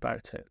talked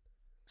about it.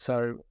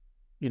 So,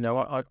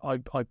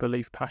 I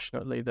believe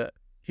passionately that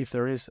if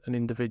there is an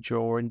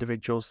individual or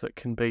individuals that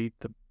can be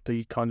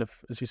the kind of,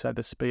 as you say,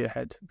 the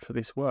spearhead for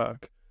this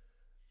work,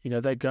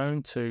 they're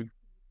going to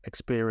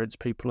experience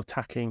people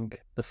attacking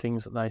the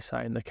things that they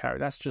say in the carry.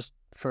 That's just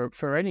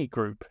for any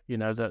group,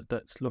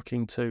 that's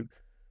looking to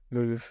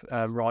move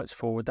rights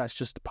forward. That's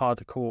just part of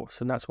the course,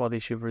 and that's why the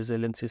issue of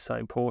resilience is so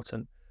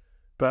important.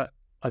 But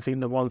I think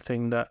the one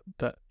thing that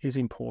is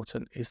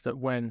important is that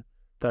when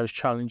those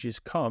challenges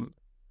come,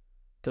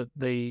 that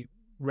the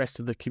rest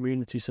of the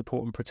community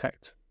support and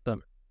protect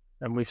them.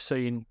 And we've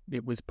seen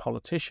it with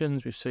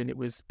politicians, we've seen it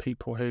with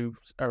people who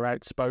are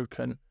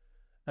outspoken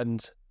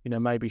and,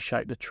 maybe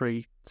shake the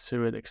tree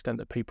to an extent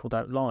that people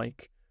don't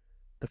like.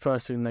 The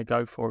first thing they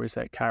go for is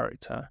their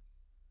character,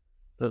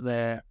 that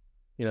they're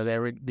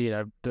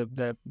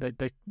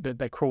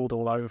crawled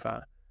all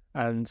over.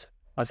 And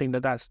I think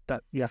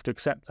that you have to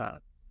accept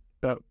that.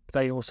 But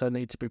they also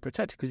need to be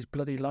protected because it's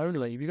bloody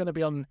lonely. If you're going to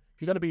be on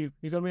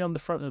the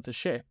front of the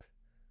ship,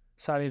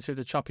 sailing through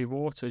the choppy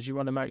waters, you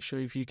want to make sure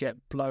if you get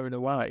blown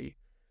away,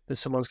 that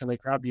someone's going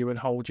to grab you and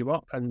hold you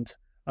up. And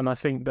I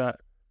think that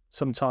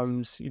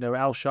sometimes,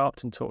 Al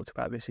Sharpton talked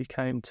about this. He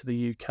came to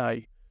the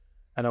UK,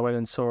 and I went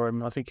and saw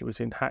him. I think it was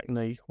in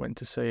Hackney. Went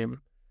to see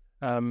him,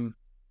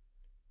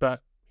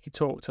 but he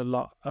talked a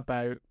lot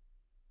about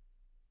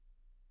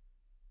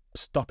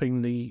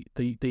stopping the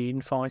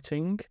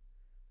infighting.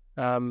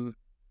 And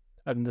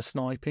the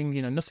sniping,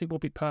 nothing will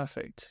be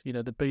perfect.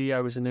 The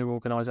BEO is a new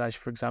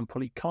organisation, for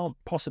example. It can't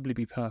possibly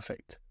be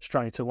perfect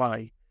straight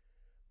away,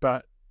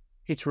 but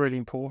it's really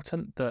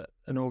important that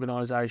an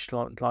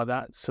organisation like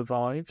that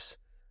survives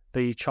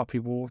the choppy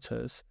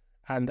waters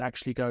and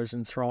actually goes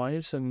and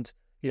thrives. And,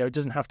 it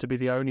doesn't have to be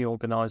the only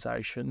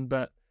organisation,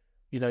 but,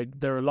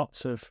 there are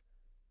lots of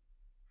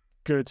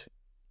good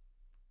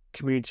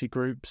community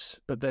groups,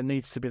 but there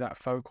needs to be that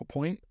focal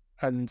point.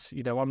 And,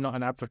 I'm not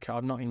an advocate.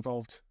 I'm not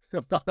involved.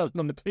 I'm not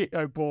on the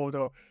PO board,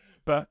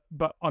 but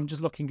I'm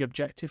just looking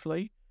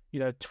objectively.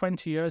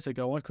 20 years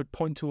ago, I could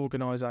point to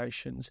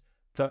organisations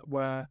that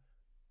were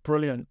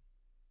brilliant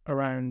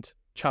around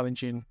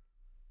challenging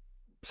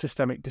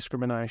systemic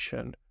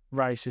discrimination,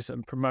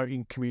 racism,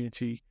 promoting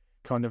community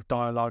kind of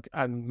dialogue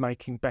and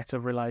making better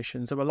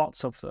relations. There were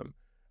lots of them,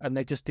 and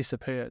they just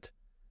disappeared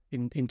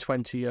in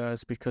 20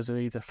 years because of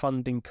either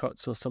funding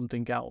cuts or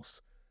something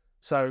else.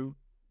 So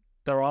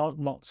there are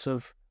lots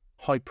of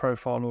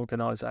high-profile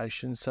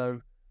organisations,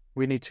 so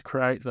we need to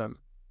create them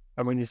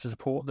and we need to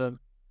support them.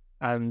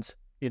 And,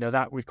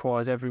 that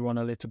requires everyone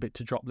a little bit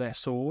to drop their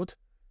sword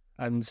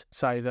and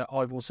say that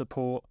I will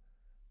support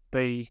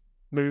the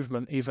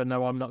movement, even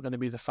though I'm not going to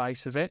be the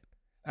face of it.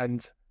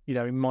 And,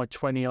 in my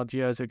 20-odd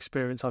years of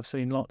experience, I've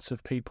seen lots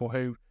of people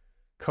who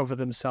cover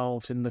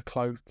themselves in the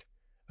cloak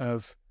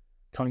of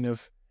kind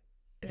of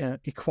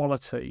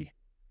equality,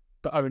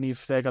 but only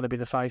if they're going to be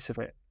the face of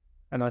it.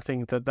 And I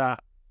think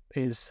that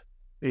is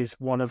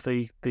one of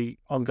the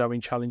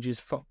ongoing challenges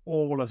for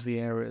all of the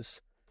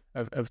areas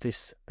of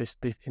this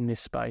in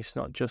this space,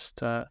 not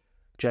just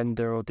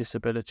gender or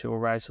disability or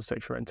race or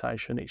sexual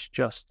orientation. It's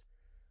just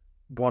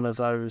one of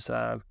those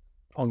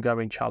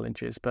ongoing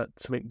challenges, but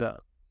something that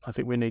I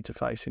think we need to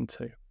face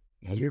into.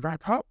 As we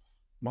wrap up,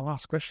 my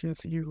last question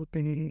to you would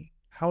be,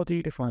 how do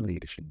you define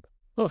leadership?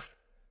 I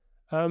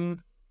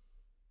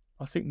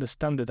think the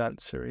standard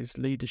answer is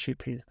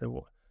leadership is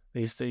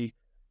the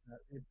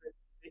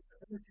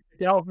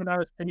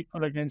galvanize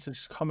people against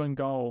this common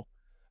goal.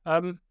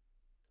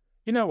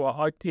 You know what?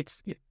 I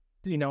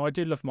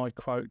do love my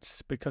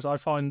quotes because I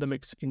find them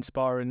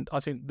inspiring. I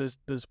think there's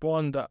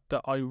one that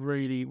I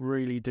really,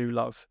 really do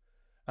love,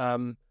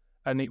 and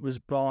it was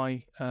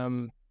by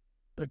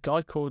a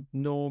guy called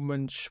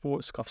Norman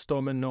Schwarzkopf,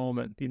 Stormin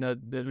Norman. He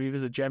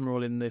was a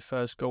general in the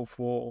First Gulf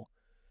War,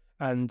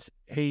 and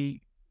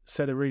he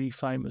said a really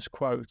famous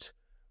quote,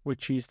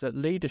 which is that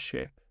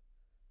leadership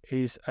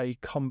is a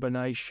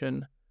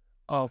combination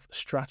of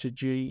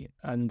strategy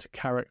and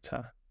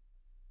character.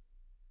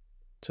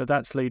 So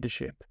that's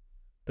leadership.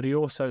 But he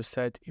also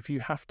said, if you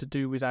have to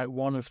do without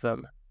one of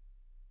them,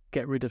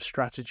 get rid of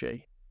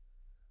strategy.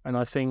 And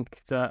I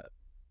think that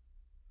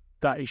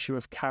issue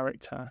of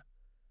character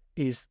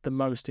is the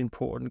most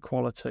important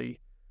quality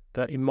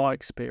that, in my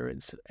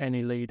experience,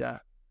 any leader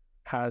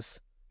has.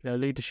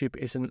 Leadership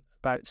isn't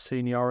about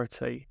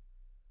seniority.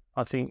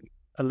 I think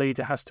a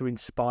leader has to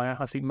inspire.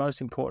 I think most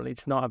importantly,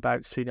 it's not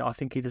about senior. I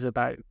think it is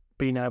about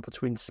being able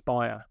to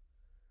inspire.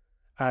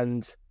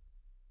 And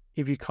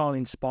if you can't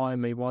inspire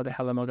me, why the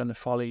hell am I going to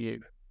follow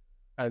you?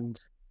 And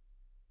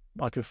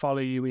I can follow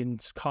you in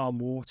calm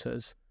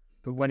waters,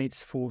 but when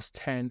it's force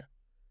 10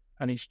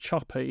 and it's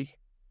choppy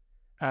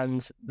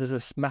and there's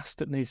a mast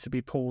that needs to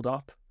be pulled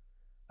up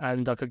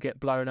and I could get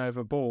blown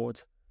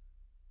overboard,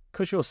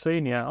 because you're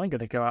senior, I'm going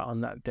to go out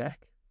on that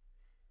deck.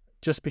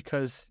 Just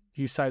because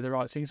you say the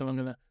right things,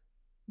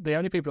 the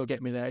only people who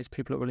get me there is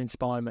people that will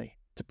inspire me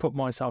to put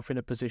myself in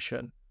a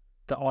position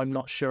that I'm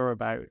not sure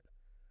about.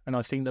 And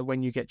I think that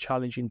when you get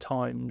challenging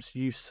times,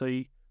 you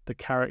see the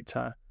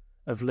character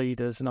of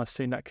leaders, and I've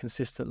seen that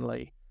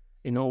consistently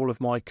in all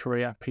of my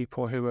career,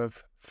 people who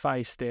have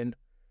faced in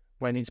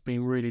when it's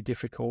been really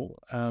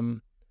difficult.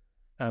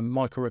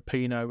 Michael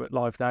Rapino at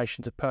Live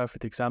Nation's a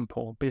perfect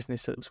example.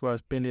 Business that was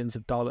worth billions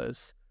of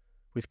dollars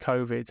with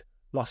COVID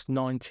lost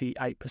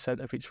 98%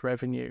 of its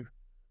revenue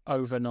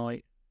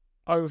overnight.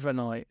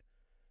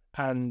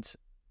 And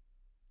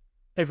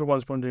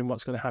everyone's wondering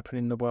what's going to happen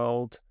in the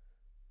world.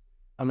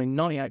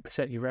 98%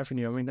 of your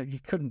revenue, you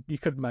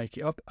couldn't make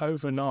it up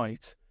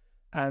overnight.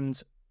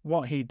 And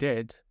what he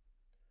did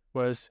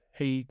was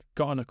he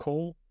got on a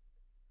call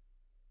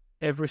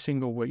every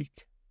single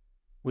week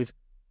with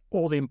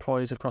all the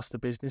employees across the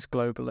business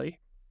globally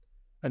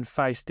and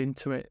faced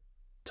into it,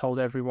 told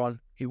everyone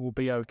it will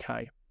be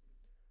okay,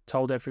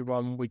 told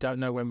everyone we don't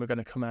know when we're going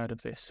to come out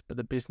of this, but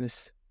the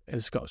business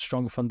has got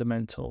strong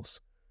fundamentals,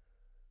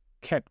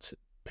 kept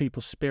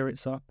people's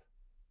spirits up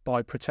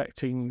by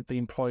protecting the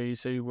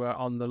employees who were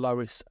on the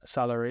lowest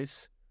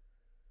salaries,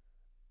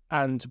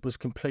 and was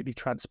completely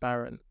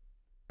transparent.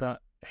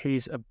 But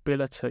his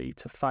ability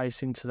to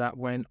face into that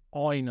when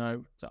I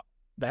know that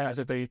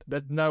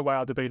there's no way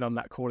I'd have been on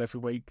that call every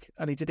week,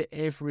 and he did it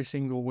every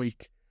single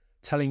week,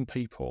 telling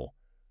people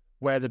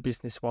where the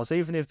business was.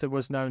 Even if there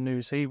was no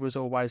news, he was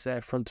always there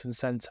front and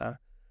centre.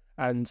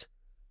 And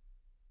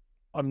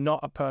I'm not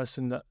a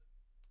person that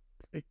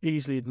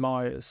easily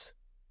admires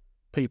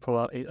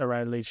people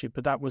around leadership,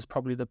 but that was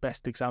probably the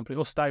best example.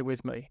 It'll stay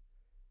with me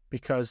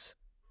because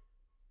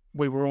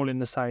we were all in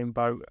the same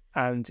boat,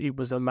 and it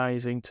was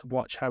amazing to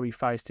watch how he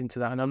faced into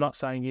that. And I'm not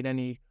saying in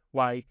any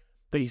way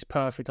that he's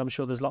perfect. I'm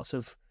sure there's lots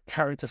of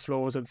character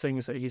flaws and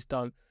things that he's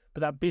done,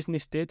 but that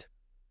business did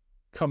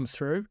come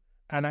through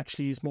and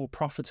actually is more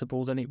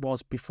profitable than it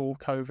was before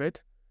COVID.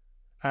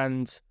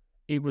 And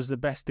it was the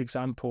best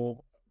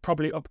example,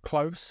 probably up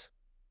close,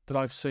 that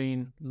I've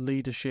seen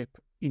leadership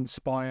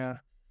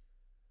inspire,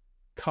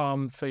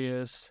 calm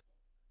fears,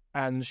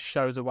 and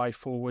show the way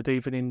forward,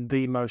 even in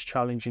the most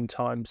challenging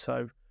times.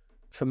 So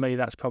for me,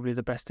 that's probably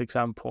the best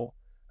example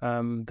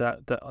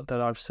that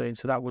I've seen.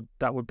 So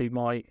that would be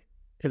my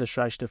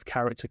illustration of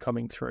character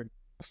coming through.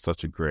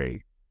 Such a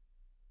great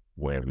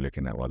way of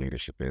looking at what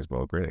leadership is.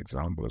 Well, a great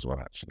example as well,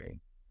 actually,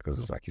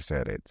 because like you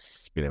said,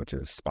 it's being able to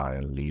inspire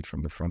and lead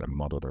from the front and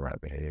model the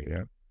right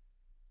behavior.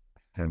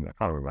 And I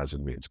can't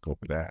imagine being to cope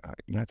with that.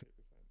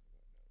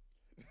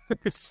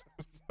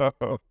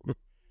 So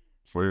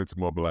for you to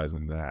mobilize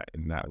in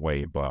that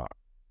way, but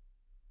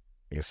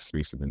it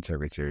speaks to the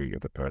integrity of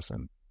the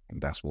person,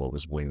 and that's what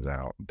always wins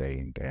out day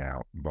in, day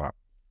out. But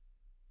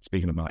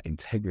speaking about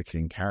integrity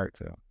and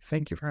character,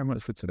 thank you very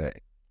much for today.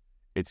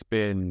 It's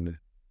been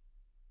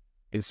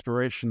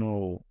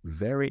inspirational,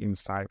 very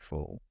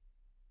insightful,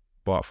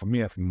 but for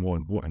me, I think more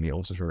importantly,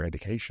 also very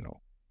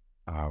educational.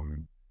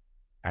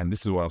 And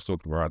this is what I was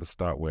talking about at the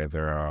start, where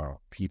there are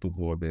people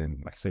who have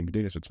been, like I say,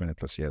 doing this for 20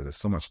 plus years. There's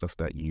so much stuff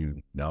that you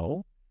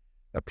know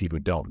that people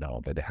don't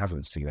know, that they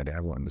haven't seen, that they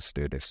haven't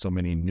understood. There's so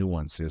many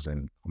nuances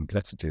and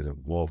complexities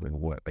involved in the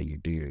work that you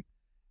do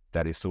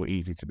that it's so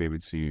easy to be able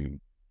to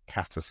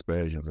cast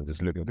aspersions and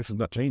just look at, this is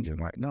not changing.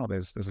 Like, no,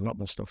 there's a lot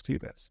more stuff to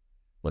this.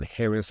 But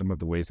hearing some of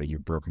the ways that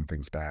you've broken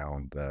things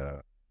down,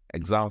 the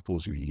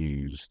examples you've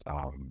used,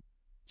 some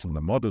of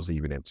the models that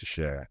you've been able to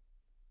share,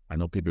 I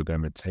know people are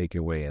going to take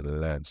away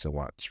and learn so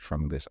much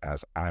from this,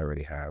 as I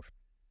already have.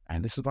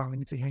 And this is why we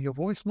need to hear your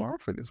voice more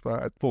often. It's why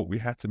I thought we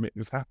had to make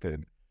this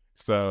happen.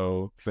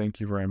 So thank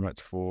you very much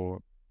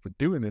for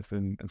doing this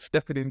and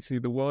stepping into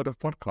the world of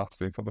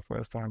podcasting for the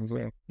first time as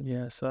well.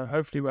 Yeah, so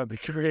hopefully we'll be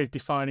career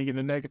defining in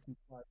a negative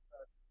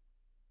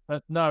way.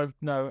 No,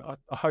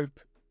 I hope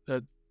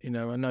that, I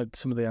know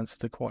some of the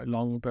answers are quite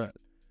long, but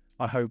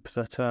I hope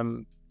that,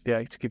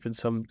 it's given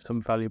some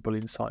valuable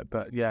insight.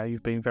 But yeah,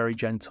 you've been very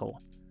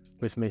gentle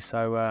with me.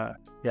 So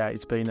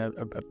it's been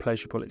a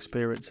pleasurable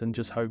experience, and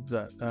just hope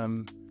that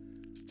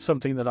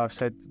something that I've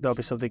said, there'll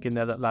be something in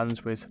there that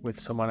lands with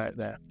someone out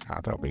there.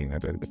 There'll be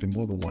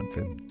more than one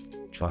thing.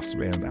 Trust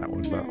me on that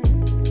one. But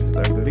this is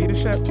Over the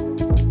Leadership.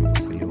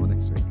 See you all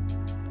next week.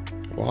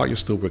 While you're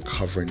still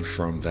recovering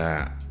from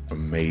that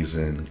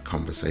amazing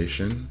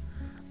conversation,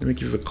 let me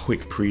give you a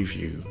quick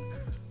preview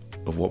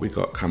of what we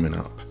got coming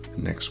up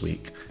next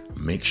week.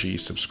 Make sure you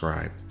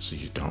subscribe so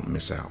you don't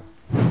miss out.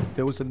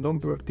 There was a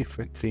number of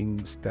different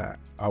things that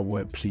I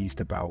weren't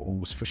pleased about or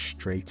was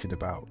frustrated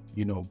about.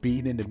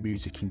 Being in the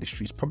music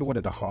industry is probably one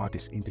of the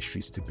hardest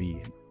industries to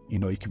be in.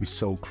 You can be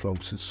so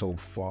close and so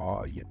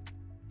far. You're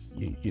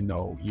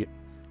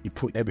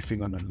putting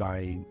everything on the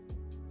line.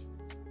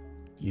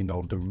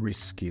 The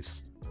risk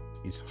is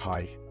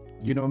high.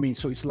 You know what I mean?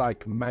 So it's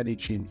like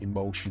managing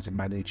emotions and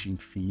managing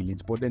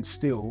feelings, but then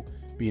still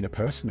being a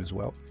person as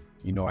well.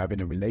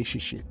 Having a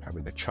relationship,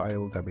 having a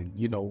child, having,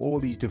 all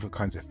these different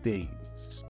kinds of things.